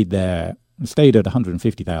it stayed there. It stayed at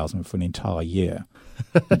 150,000 for an entire year.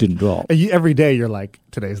 It didn't drop. Every day you're like,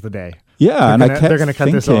 today's the day. Yeah, they're going to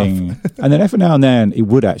cut this off. And then every now and then it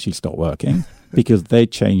would actually stop working because they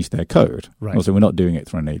changed their code. Right. Also, we're not doing it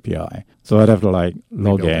through an API. So I'd have to like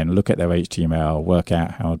log in, look at their HTML, work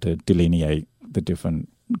out how to delineate the different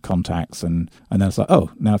contacts, and then it's like, oh,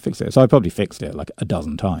 now I fix it. So I probably fixed it like a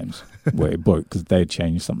dozen times where it broke because they'd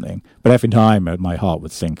changed something. But every time my heart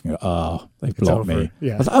would sink and go, they've blocked me.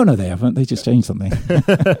 Yeah. I was like, oh no, they haven't. They just changed something.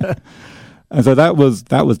 And so that was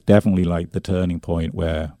definitely like the turning point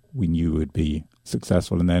where we knew we'd be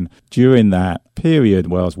successful. And then during that period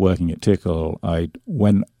where I was working at Tickle, I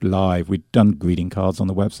went live. We'd done greeting cards on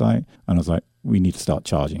the website, and I was like, we need to start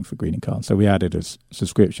charging for greeting cards. So we added a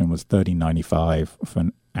subscription, was $13.95 for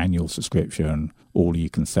an annual subscription, all you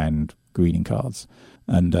can send greeting cards.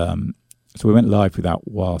 And so we went live with that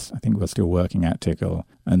whilst I think we were still working at Tickle.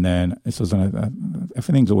 And then this was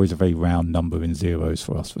everything's always a very round number in zeros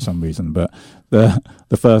for us for some reason. But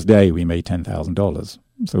the first day we made $10,000.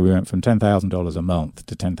 So we went from $10,000 a month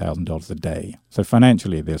to $10,000 a day. So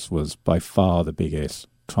financially, this was by far the biggest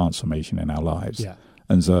transformation in our lives. Yeah.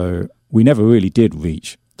 And so we never really did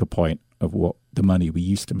reach the point of what the money we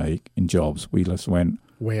used to make in jobs. We just went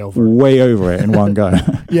way over it in one go.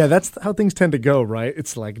 Yeah, that's how things tend to go, right?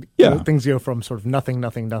 It's like things go from sort of nothing,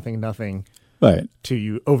 right, to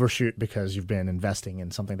you overshoot because you've been investing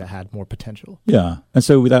in something that had more potential. Yeah. And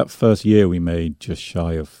so with that first year, we made just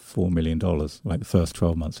shy of $4 million, like the first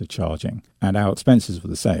 12 months of charging. And our expenses were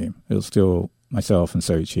the same. It was still myself and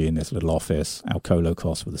Sochi in this little office. Our colo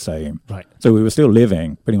costs were the same. Right. So we were still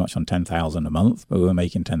living pretty much on $10,000 a month, but we were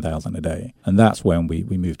making $10,000 a day. And that's when we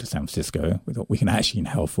moved to San Francisco. We thought we can actually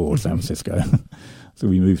now afford San Francisco. So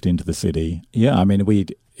we moved into the city. Yeah, I mean, we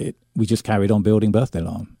just carried on building Birthday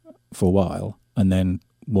Alarm for a while, and then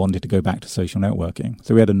wanted to go back to social networking.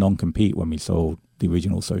 So we had a non-compete when we sold the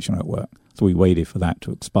original social network. So we waited for that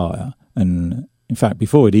to expire. And in fact,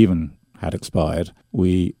 before it even had expired,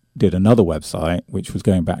 we did another website, which was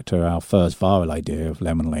going back to our first viral idea of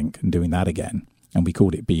Lemon Link and doing that again. And we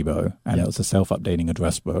called it Bebo, and it was a self-updating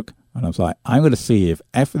address book. And I was like, I'm going to see if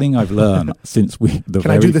everything I've learned since the Can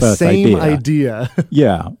very I do the first same idea?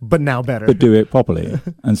 Yeah. But now better. But do it properly.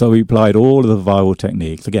 And so we applied all of the viral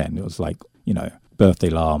techniques. Again, it was like, Birthday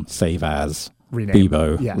Alarm, save as, rename.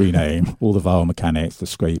 Bebo, rename, all the viral mechanics, the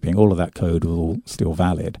scraping, all of that code was all still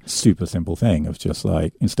valid. Super simple thing of just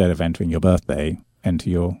like, instead of entering your birthday,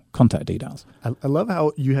 enter your contact details. I love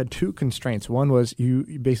how you had two constraints. One was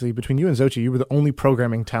you basically, between you and Xochi, you were the only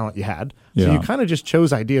programming talent you had. So you kind of just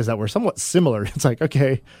chose ideas that were somewhat similar. It's like,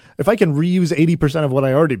 okay, if I can reuse 80% of what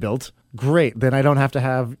I already built, great. Then I don't have to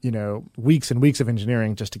have, weeks and weeks of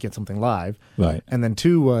engineering just to get something live. Right. And then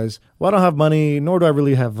 2 was, well, I don't have money, nor do I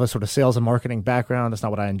really have a sort of sales and marketing background. That's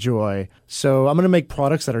not what I enjoy. So I'm going to make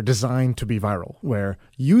products that are designed to be viral, where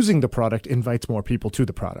using the product invites more people to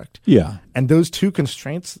the product. Yeah. And those 2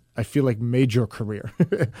 constraints, I feel like, made your career.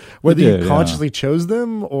 Whether you consciously chose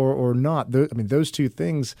them or not. Those 2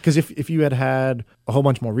 things, because if you had a whole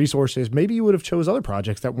bunch more resources, maybe you would have chose other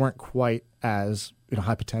projects that weren't quite as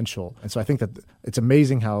high potential. And so I think that it's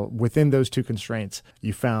amazing how within those 2 constraints,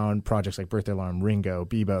 you found projects like Birthday Alarm, Ringo,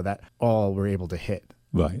 Bebo, that all were able to hit.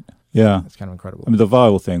 Right. Yeah. It's kind of incredible. The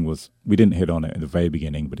viral thing was, we didn't hit on it at the very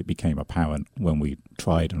beginning, but it became apparent when we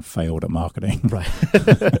tried and failed at marketing. Right.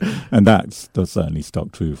 And that's certainly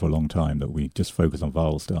stuck true for a long time, that we just focus on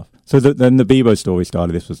viral stuff. So then the Bebo story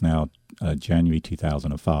started. This was now January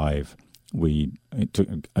 2005. It took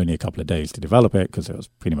only a couple of days to develop it because it was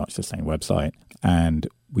pretty much the same website. And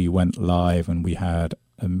we went live and we had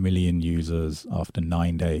 1 million users after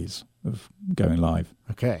 9 days of going live.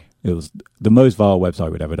 Okay. It was the most viral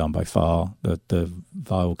website we'd ever done by far. The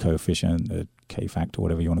viral coefficient, the K factor,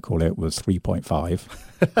 whatever you want to call it, was 3.5.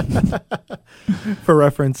 For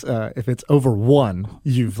reference, if it's over 1,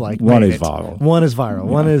 you've one is viral. 1 is viral.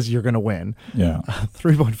 Yeah. 1 is you're going to win. Yeah.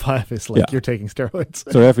 3.5 is you're taking steroids.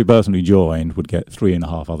 So every person who joined would get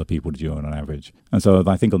 3.5 other people to join on average. And so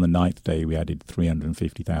I think on the 9th day, we added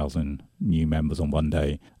 350,000 new members on one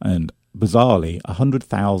day. And bizarrely,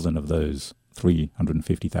 100,000 of those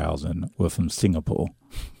 350,000 were from Singapore.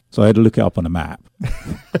 So I had to look it up on a map.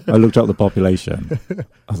 I looked up the population.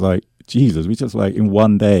 I was like, Jesus, we just in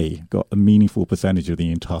one day got a meaningful percentage of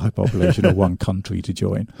the entire population of one country to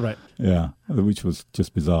join. Right. Yeah, which was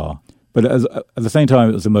just bizarre. But at the same time,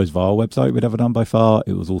 it was the most viral website we'd ever done by far.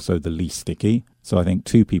 It was also the least sticky. So I think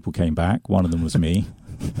 2 people came back. One of them was me.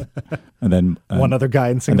 And then one other guy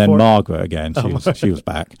in Singapore. And then Margaret again. She was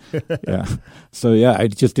back. Yeah. So yeah, I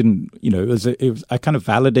just didn't. It was. I kind of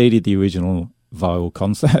validated the original viral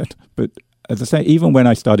concept, but as I say, even when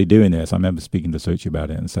I started doing this, I remember speaking to Sochi about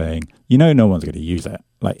it and saying, no one's going to use it.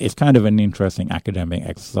 It's kind of an interesting academic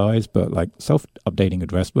exercise, but self-updating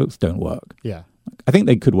address books don't work. Yeah. I think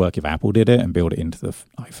they could work if Apple did it and build it into the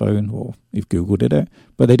iPhone, or if Google did it,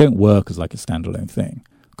 but they don't work as a standalone thing,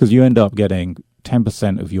 because you end up getting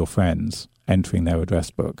 10% of your friends entering their address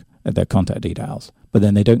book at their contact details, but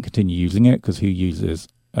then they don't continue using it, because who uses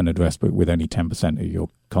an address book with only 10% of your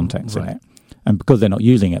contacts in it? And because they're not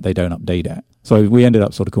using it, they don't update it. So we ended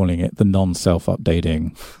up sort of calling it the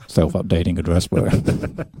self-updating address book.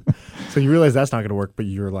 So you realize that's not going to work, but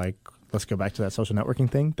you're like, let's go back to that social networking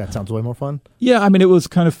thing. That sounds way more fun. Yeah, it was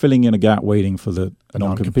kind of filling in a gap waiting for the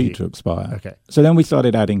non-compete to expire. Okay. So then we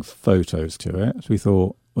started adding photos to it. So we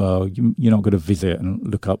thought, well, you're not going to visit and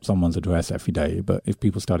look up someone's address every day, but if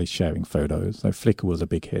people started sharing photos, so Flickr was a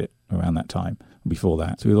big hit around that time, before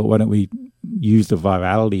that. So we thought, why don't we use the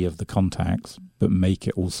virality of the contacts, but make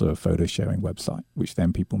it also a photo sharing website, which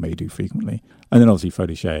then people may do frequently. And then obviously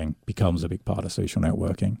photo sharing becomes a big part of social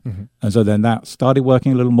networking. Mm-hmm. And so then that started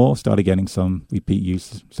working a little more, started getting some repeat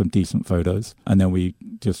use, some decent photos. And then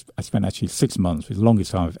I spent actually 6 months, which is the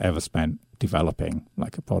longest time I've ever spent developing a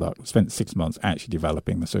product. I spent 6 months actually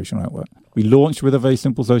developing the social network. We launched with a very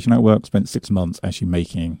simple social network, spent 6 months actually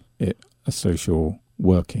making it a social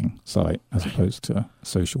working site as opposed to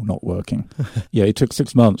social not working. Yeah, it took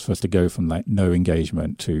 6 months for us to go from no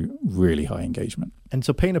engagement to really high engagement. And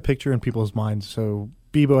so paint a picture in people's minds. So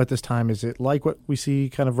Bebo at this time, is it like what we see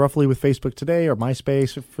kind of roughly with Facebook today, or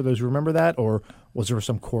MySpace, for those who remember that, or was there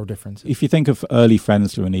some core difference? If you think of early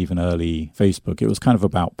Friendster and even early Facebook, it was kind of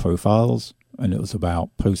about profiles, and it was about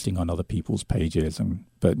posting on other people's pages,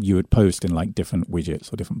 but you would post in different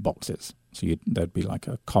widgets or different boxes. So there'd be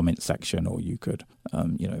a comment section, or you could,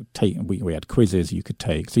 take. We had quizzes you could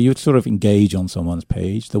take. So you would sort of engage on someone's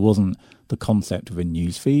page. There wasn't the concept of a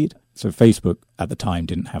news feed. So Facebook at the time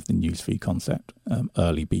didn't have the newsfeed concept,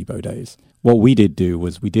 early Bebo days. What we did do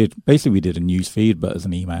was we did a newsfeed, but as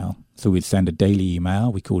an email. So we'd send a daily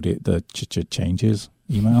email. We called it the changes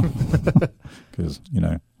email because,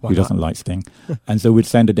 who doesn't like Sting? And so we'd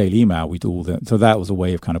send a daily email. We'd do all that. So that was a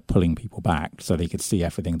way of kind of pulling people back so they could see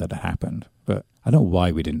everything that had happened. But I don't know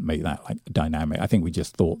why we didn't make that dynamic. I think we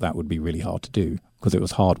just thought that would be really hard to do because it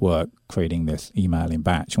was hard work creating this email in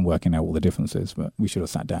batch and working out all the differences. But we should have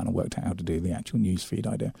sat down and worked out how to do the actual newsfeed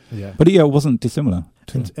idea. Yeah. But it wasn't dissimilar.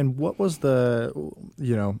 And what was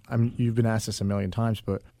you've been asked this a million times,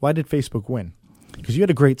 but why did Facebook win? Because you had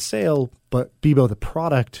a great sale, but Bebo, the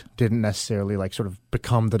product, didn't necessarily sort of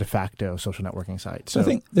become the de facto social networking site. So I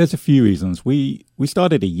think there's a few reasons. We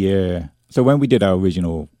started a year. So when we did our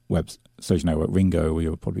original web social network Ringo, we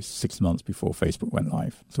were probably 6 months before Facebook went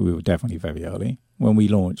live. So we were definitely very early. When we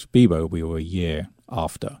launched Bebo, we were a year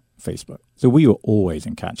after Facebook. So we were always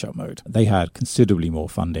in catch-up mode. They had considerably more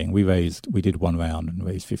funding. We did one round and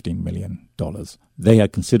raised $15 million. They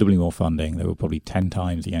had considerably more funding. They were probably 10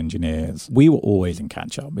 times the engineers. We were always in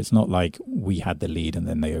catch-up. It's not like we had the lead and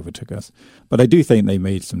then they overtook us. But I do think they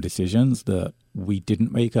made some decisions that we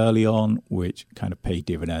didn't make early on, which kind of paid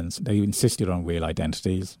dividends. They insisted on real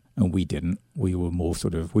identities, and we didn't. We were more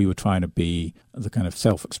we were trying to be the kind of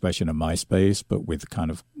self-expression of MySpace, but with kind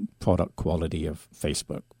of product quality of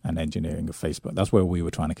Facebook and engineering of Facebook. That's where we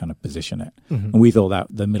were trying to kind of position it. Mm-hmm. And we thought that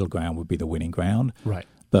the middle ground would be the winning ground. Right.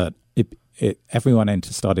 But everyone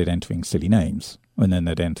started entering silly names. And then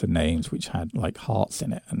they'd enter names which had like hearts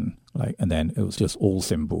in it, and then it was just all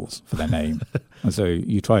symbols for their name. And so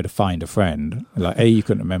you try to find a friend, you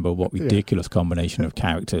couldn't remember what ridiculous combination of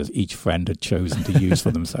characters each friend had chosen to use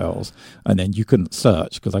for themselves, and then you couldn't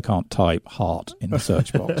search because I can't type heart in the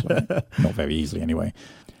search box, right? Not very easily anyway.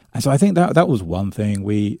 And so I think that was one thing.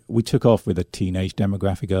 We took off with a teenage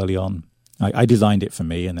demographic early on. I designed it for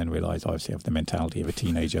me and then realized obviously I have the mentality of a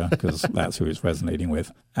teenager because that's who it's resonating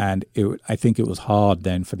with. And I think it was hard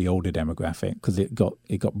then for the older demographic because it got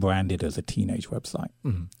branded as a teenage website.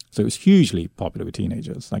 Mm-hmm. So it was hugely popular with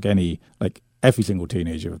teenagers. Every single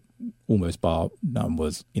teenager, almost bar none,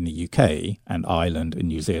 was in the UK and Ireland and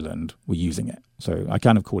New Zealand were using it. So I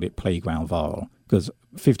kind of called it playground viral because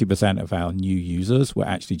 50% of our new users were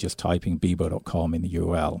actually just typing bebo.com in the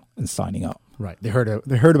URL and signing up. Right. They heard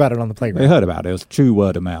about it on the playground. They heard about it. It was true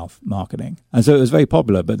word of mouth marketing. And so it was very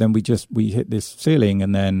popular. But then we hit this ceiling,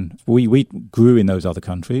 and then we grew in those other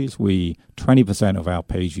countries. 20% of our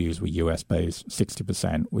page views were US based,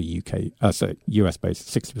 60% were US based,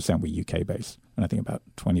 60% were UK based. And I think about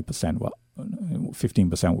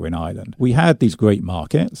 15% were in Ireland. We had these great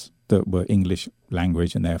markets that were English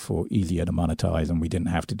language and therefore easier to monetize, and we didn't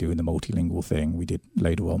have to do the multilingual thing. We did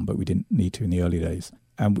later on, but we didn't need to in the early days.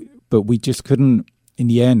 But we just couldn't, in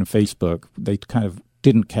the end, Facebook, they kind of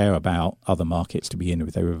didn't care about other markets to begin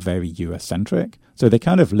with. They were very US-centric. So they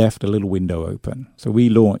kind of left a little window open. So we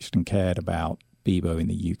launched and cared about Bebo in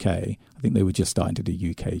the UK. I think they were just starting to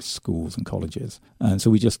do UK schools and colleges. And so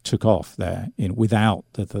we just took off there without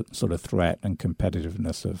the sort of threat and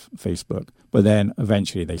competitiveness of Facebook. But then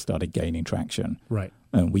eventually they started gaining traction. Right.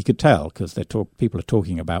 And we could tell because people are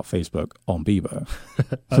talking about Facebook on Bebo.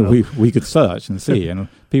 So we could search and see. And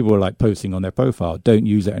people were like posting on their profile, don't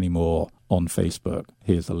use it anymore on Facebook.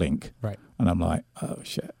 Here's the link. Right. And I'm like, oh,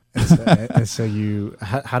 shit. And so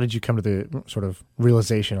how did you come to the sort of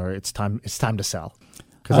realization, or it's time to sell?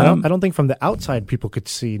 Because I don't think from the outside people could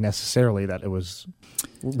see necessarily that it was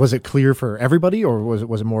it clear for everybody, or was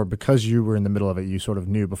it more because you were in the middle of it, you sort of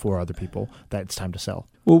knew before other people that it's time to sell?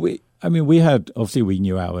 Well, we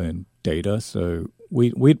knew our own data, so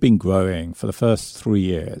we'd been growing for the first 3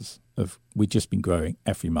 years. We'd just been growing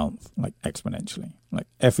every month, like exponentially. Like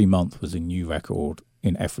every month was a new record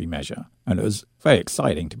in every measure. And it was very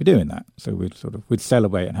exciting to be doing that. So we'd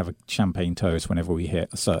celebrate and have a champagne toast whenever we hit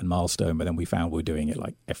a certain milestone, but then we found we were doing it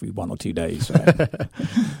like every 1 or 2 days. Right?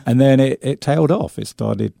 And then it tailed off.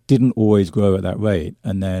 Didn't always grow at that rate.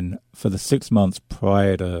 And then for the 6 months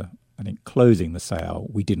prior to, I think, closing the sale,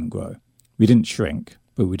 we didn't grow. We didn't shrink,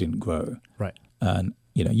 but we didn't grow. Right. And,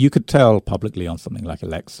 you could tell publicly on something like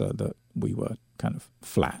Alexa that we were kind of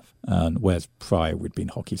flat, whereas prior we'd been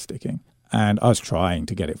hockey sticking. And I was trying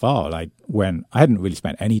to get it viral. When I hadn't really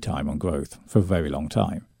spent any time on growth for a very long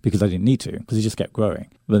time because I didn't need to, because it just kept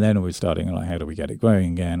growing. But then we were starting, how do we get it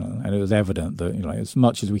growing again? And it was evident that, as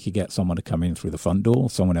much as we could get someone to come in through the front door,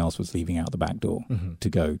 someone else was leaving out the back door to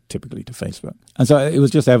go typically to Facebook. And so it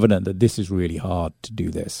was just evident that this is really hard to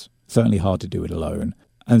do this, certainly hard to do it alone.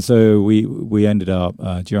 And so we ended up,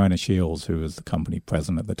 Joanna Shields, who was the company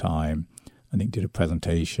president at the time, I think did a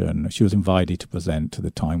presentation. She was invited to present to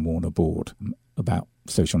the Time Warner board about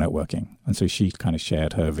social networking. And so she kind of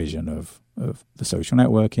shared her vision of the social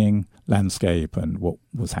networking landscape and what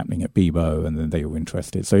was happening at Bebo, and then they were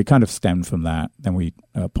interested. So it kind of stemmed from that. Then we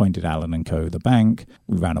appointed Allen & Co., the bank.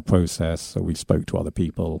 We ran a process. So we spoke to other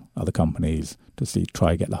people, other companies to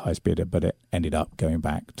try to get the highest bidder, but it ended up going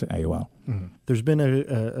back to AOL. Mm-hmm. There's been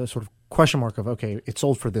a sort of question mark of, okay, it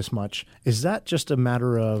sold for this much. Is that just a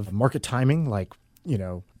matter of market timing?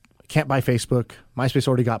 Can't buy Facebook. MySpace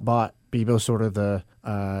already got bought. Bebo's sort of the,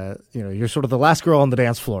 you're sort of the last girl on the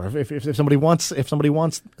dance floor. If somebody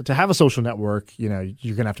wants to have a social network, you're going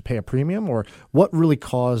to have to pay a premium. Or what really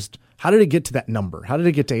caused? How did it get to that number? How did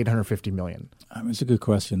it get to 850 million? It's a good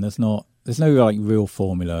question. There's no real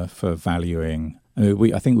formula for valuing I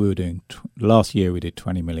mean, I think we were doing, last year we did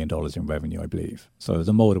 $20 million in revenue, I believe. So as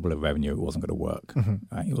a multiple of revenue, it wasn't going to work.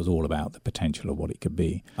 Right? It was all about the potential of what it could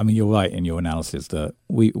be. I mean, you're right in your analysis that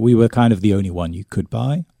we were kind of the only one you could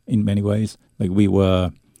buy in many ways. Like we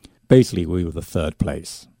were the third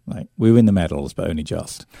place. Like we were in the medals, but only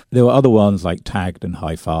just. There were other ones like Tagged and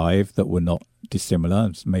High Five that were not dissimilar,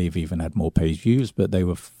 may have even had more page views, but they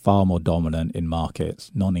were far more dominant in markets,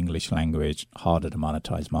 non-English language, harder to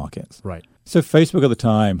monetize markets. Right. So Facebook at the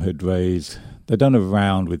time they'd done a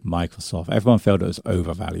round with Microsoft. Everyone felt it was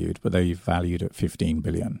overvalued, but they valued it at $15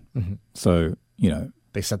 billion. So,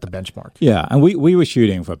 they set the benchmark. Yeah, and we were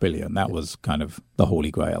shooting for $1 billion. That was kind of the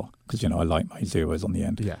holy grail because, I like my zeros on the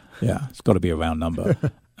end. Yeah, it's got to be a round number.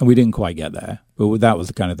 And we didn't quite get there, but that was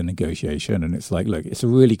kind of the negotiation. And it's like, look, it's a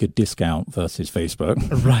really good discount versus Facebook.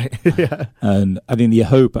 Right, yeah. And I think the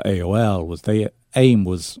hope at AOL was AIM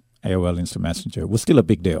was AOL Instant Messenger was still a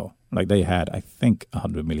big deal. Like they had, I think,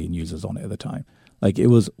 100 million users on it at the time. Like it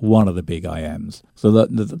was one of the big IMs. So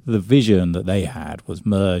the vision that they had was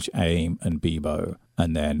merge AIM and Bebo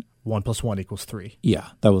and then 1 + 1 = 3. Yeah,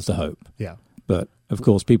 that was the hope. Yeah. But of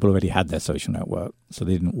course, people already had their social network, so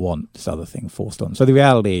they didn't want this other thing forced on. So the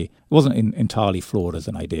reality wasn't entirely flawed as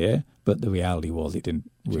an idea, but the reality was it didn't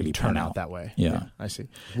really turn out that way. Yeah. I see.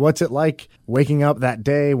 What's it like waking up that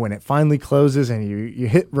day when it finally closes and you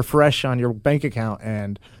hit refresh on your bank account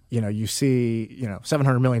and you see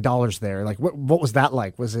 $700 million there? Like what was that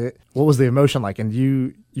like? What was the emotion like? And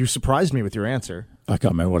you surprised me with your answer. I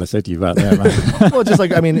can't remember what I said to you about that, man. Well, just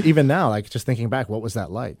like, I mean, even now, like just thinking back, what was that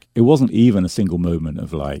like? It wasn't even a single moment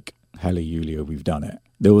of like, hallelujah, we've done it.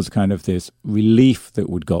 There was kind of this relief that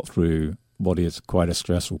we'd got through what is quite a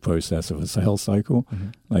stressful process of a sales cycle,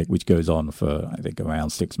 like which goes on for, I think,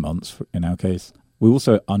 around 6 months in our case. We were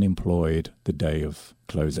also unemployed the day of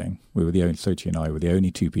closing. Sochi and I were the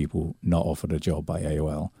only two people not offered a job by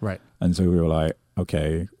AOL. Right. And so we were like,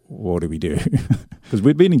 okay, what do we do? Because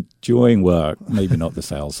we'd been enjoying work, maybe not the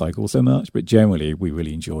sales cycle so much, but generally we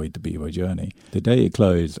really enjoyed the Bebo journey. The day it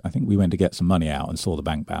closed, I think we went to get some money out and saw the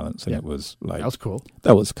bank balance, and it was like... That was cool.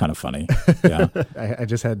 That was kind of funny, yeah. I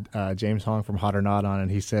just had James Hong from Hot or Not on,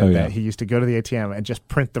 and he said that he used to go to the ATM and just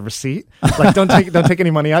print the receipt. Like, don't take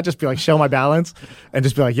any money out, just be like, show my balance, and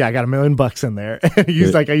just be like, yeah, I got $1 million in there.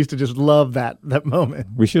 He's like, I used to just love that moment.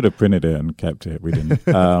 We should have printed it and kept it. We didn't.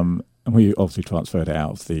 And we obviously transferred it out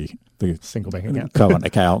of the single bank account, current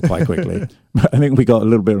account quite quickly. But I think we got a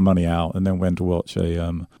little bit of money out and then went to watch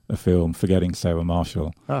a film, Forgetting Sarah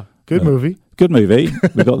Marshall. Ah, good movie. Good movie.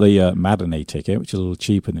 We got the matinee ticket, which is a little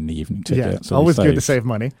cheaper than the evening ticket. Yeah, so always good to save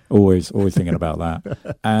money. Always thinking about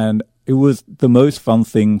that. And it was the most fun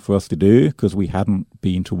thing for us to do because we hadn't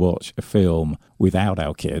been to watch a film without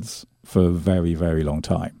our kids for a very, very long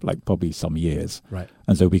time, like probably some years. Right.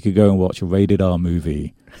 And so we could go and watch a rated R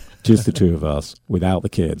movie, just the two of us, without the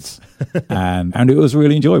kids. And it was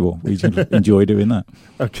really enjoyable. We enjoyed doing that.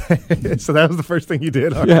 Okay. So that was the first thing you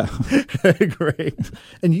did? Huh? Yeah. Great.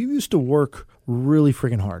 And you used to work really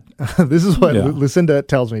freaking hard. This is what Lucinda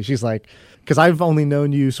tells me. She's like, because I've only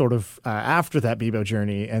known you sort of after that Bebo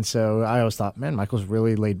journey. And so I always thought, man, Michael's a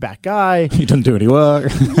really laid back guy. He doesn't do any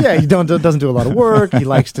work. Yeah, he doesn't do a lot of work. He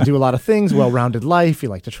likes to do a lot of things, well-rounded life. You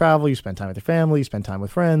like to travel. You spend time with your family. You spend time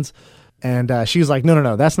with friends. And she was like,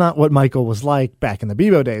 no, that's not what Michael was like back in the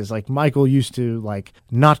Bebo days. Like, Michael used to, like,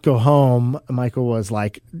 not go home. Michael was,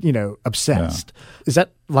 like, obsessed. Yeah. Is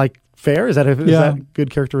that, like, fair? Is that a good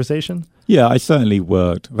characterization? Yeah, I certainly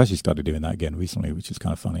worked. I've actually started doing that again recently, which is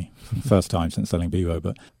kind of funny. First time since selling Bebo.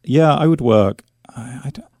 But, yeah, I would work.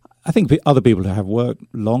 I think other people have worked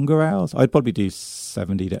longer hours. I'd probably do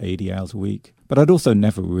 70 to 80 hours a week. But I'd also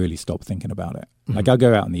never really stop thinking about it. Mm-hmm. Like, I'd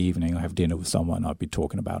go out in the evening, I'd have dinner with someone, I'd be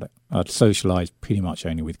talking about it. I'd socialize pretty much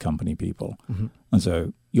only with company people. Mm-hmm. And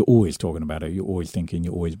so you're always talking about it. You're always thinking.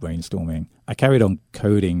 You're always brainstorming. I carried on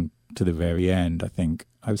coding to the very end. I think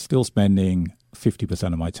I was still spending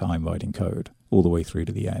 50% of my time writing code all the way through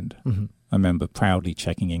to the end. Mm-hmm. I remember proudly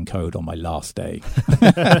checking in code on my last day.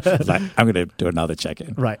 I was like, I'm going to do another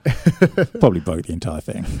check-in. Right. Probably broke the entire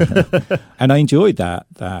thing. And I enjoyed that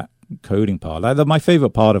coding part. My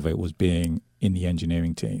favorite part of it was being in the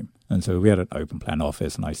engineering team. And so we had an open plan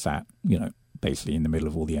office and I sat, basically in the middle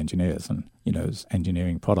of all the engineers. And as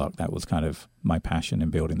engineering product. That was kind of my passion in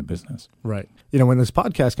building the business. Right. When this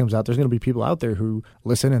podcast comes out, there's going to be people out there who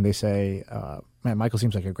listen and they say, man, Michael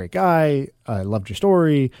seems like a great guy. I loved your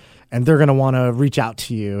story. And they're going to want to reach out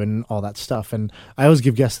to you and all that stuff. And I always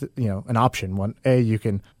give guests, an option. One, you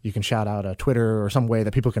can shout out a Twitter or some way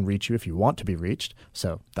that people can reach you if you want to be reached.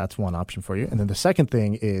 So that's one option for you. And then the second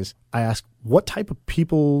thing is I ask, what type of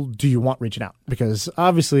people do you want reaching out? Because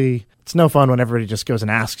obviously it's no fun when everybody just goes and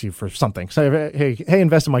asks you for something. So, hey,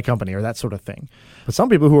 invest in my company or that sort of thing. But some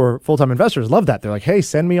people who are full-time investors love that. They're like, hey,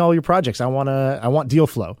 send me all your projects. I want deal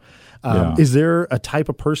flow. Is there a type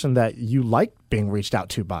of person that you like being reached out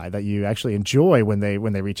to by, that you actually enjoy when they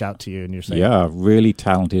reach out to you and you're saying, yeah, really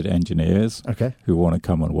talented engineers okay, who want to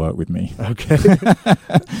come and work with me. Okay.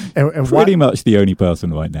 and pretty much the only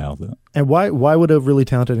person right now. And why would a really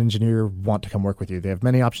talented engineer want to come work with you? They have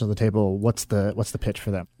many options on the table. What's the pitch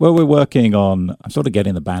for them? Well, we're working on sort of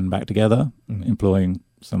getting the band back together, employing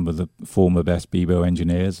some of the former best Bebo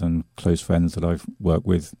engineers and close friends that I've worked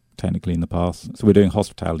with technically in the past. So we're doing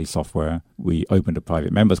hospitality software. We opened a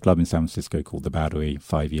private members club in San Francisco called The Battery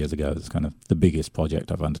 5 years ago. It's kind of the biggest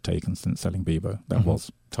project I've undertaken since selling Bebo. That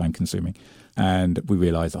was time consuming. And we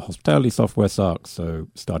realized that hospitality software sucks, so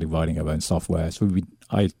started writing our own software. So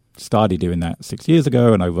I started doing that 6 years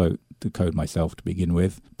ago, and I wrote the code myself to begin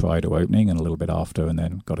with prior to opening and a little bit after, and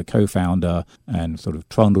then got a co-founder and sort of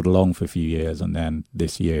trundled along for a few years. And then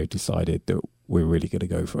this year decided that we're really going to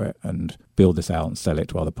go for it and build this out and sell it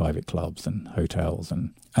to other private clubs and hotels.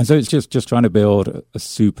 And so it's just trying to build a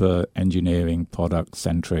super engineering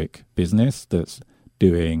product-centric business that's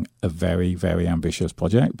doing a very, very ambitious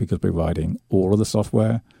project, because we're writing all of the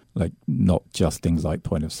software, like not just things like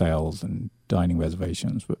point of sales and dining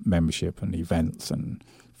reservations, but membership and events and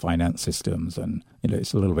finance systems. And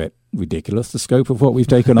it's a little bit ridiculous, the scope of what we've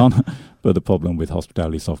taken on. But the problem with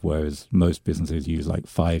hospitality software is most businesses use like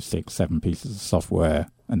 5, 6, 7 pieces of software,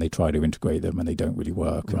 and they try to integrate them and they don't really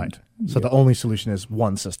work. Right. So the only solution is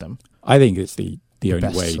one system. I think it's the only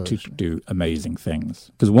way solution to do amazing things.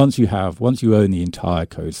 Because once you own the entire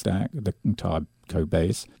code stack, the entire code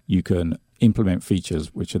base, you can implement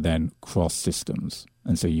features which are then cross systems.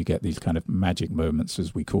 And so you get these kind of magic moments,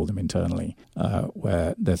 as we call them internally,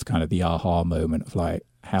 where there's kind of the aha moment of like,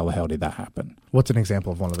 how the hell did that happen? What's an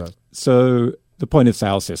example of one of those? So the point of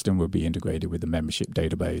sale system will be integrated with the membership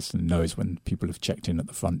database and knows when people have checked in at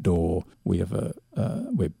the front door. We have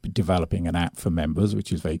we're developing an app for members,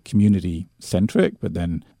 which is very community centric, but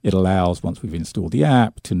then it allows, once we've installed the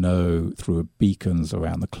app, to know through beacons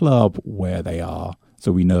around the club where they are.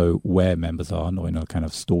 So we know where members are, not in a kind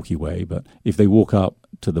of stalky way, but if they walk up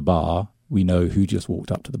to the bar, we know who just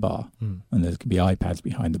walked up to the bar. And there can be iPads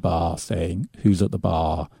behind the bar saying who's at the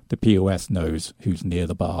bar. The POS knows who's near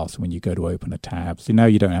the bar. So when you go to open a tab, so now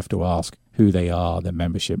you don't have to ask who they are, their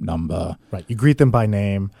membership number. Right. You greet them by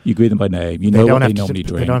name. You know what they normally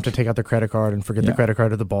drink. They don't have to take out their credit card and forget the credit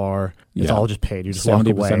card at the bar. It's all just paid. You just walk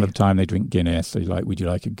away. 70% of the time they drink Guinness. So you're like, would you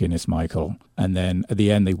like a Guinness, Michael? And then at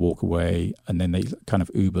the end they walk away, and then they kind of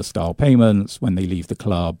Uber-style payments. When they leave the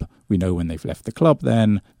club, we know when they've left the club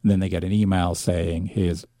then. And then they get an email saying,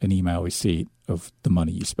 here's an email receipt of the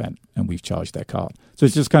money you spent, and we've charged their card. So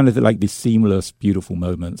it's just kind of like these seamless, beautiful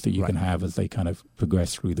moments that you can have as they kind of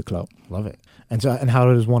progress through the club. Love it. And how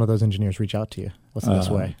does one of those engineers reach out to you? What's the best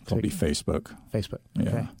way? Probably Facebook. Facebook. Yeah.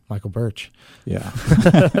 Okay. Michael Birch. Yeah.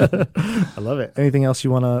 I love it. Anything else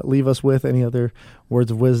you want to leave us with? Any other words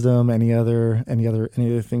of wisdom? Any other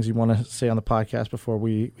things you want to say on the podcast before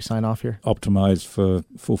we sign off here? Optimize for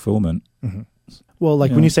fulfillment. Mm-hmm. Well,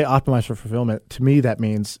 when you say optimize for fulfillment, to me that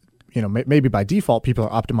means, maybe by default people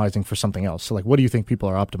are optimizing for something else. So what do you think people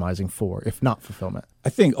are optimizing for, if not fulfillment? I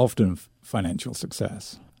think often financial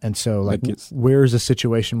success. And so where's a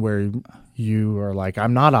situation where you are like,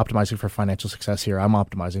 I'm not optimizing for financial success here, I'm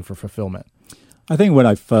optimizing for fulfillment? I think when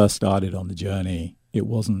I first started on the journey,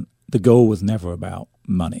 the goal was never about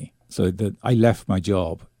money. So I left my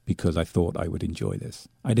job because I thought I would enjoy this.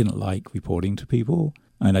 I didn't like reporting to people,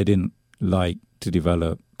 and I didn't like to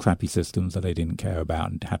develop crappy systems that I didn't care about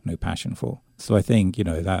and had no passion for. So I think,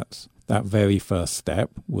 that very first step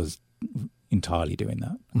was entirely doing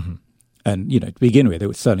that. Mm-hmm. And, to begin with,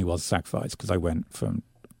 it certainly was a sacrifice, because I went from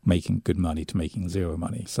making good money to making zero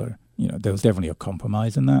money. So, there was definitely a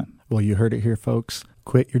compromise in that. Well, you heard it here, folks.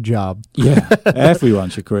 Quit your job. Yeah, everyone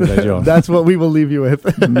should quit their job. That's what we will leave you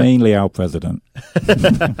with. Mainly our president.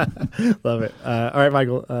 Love it. All right,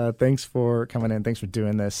 Michael, thanks for coming in. Thanks for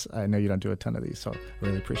doing this. I know you don't do a ton of these, so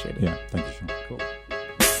really appreciate it. Yeah, thank you, Sean. Cool.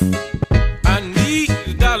 I need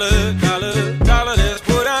 $1.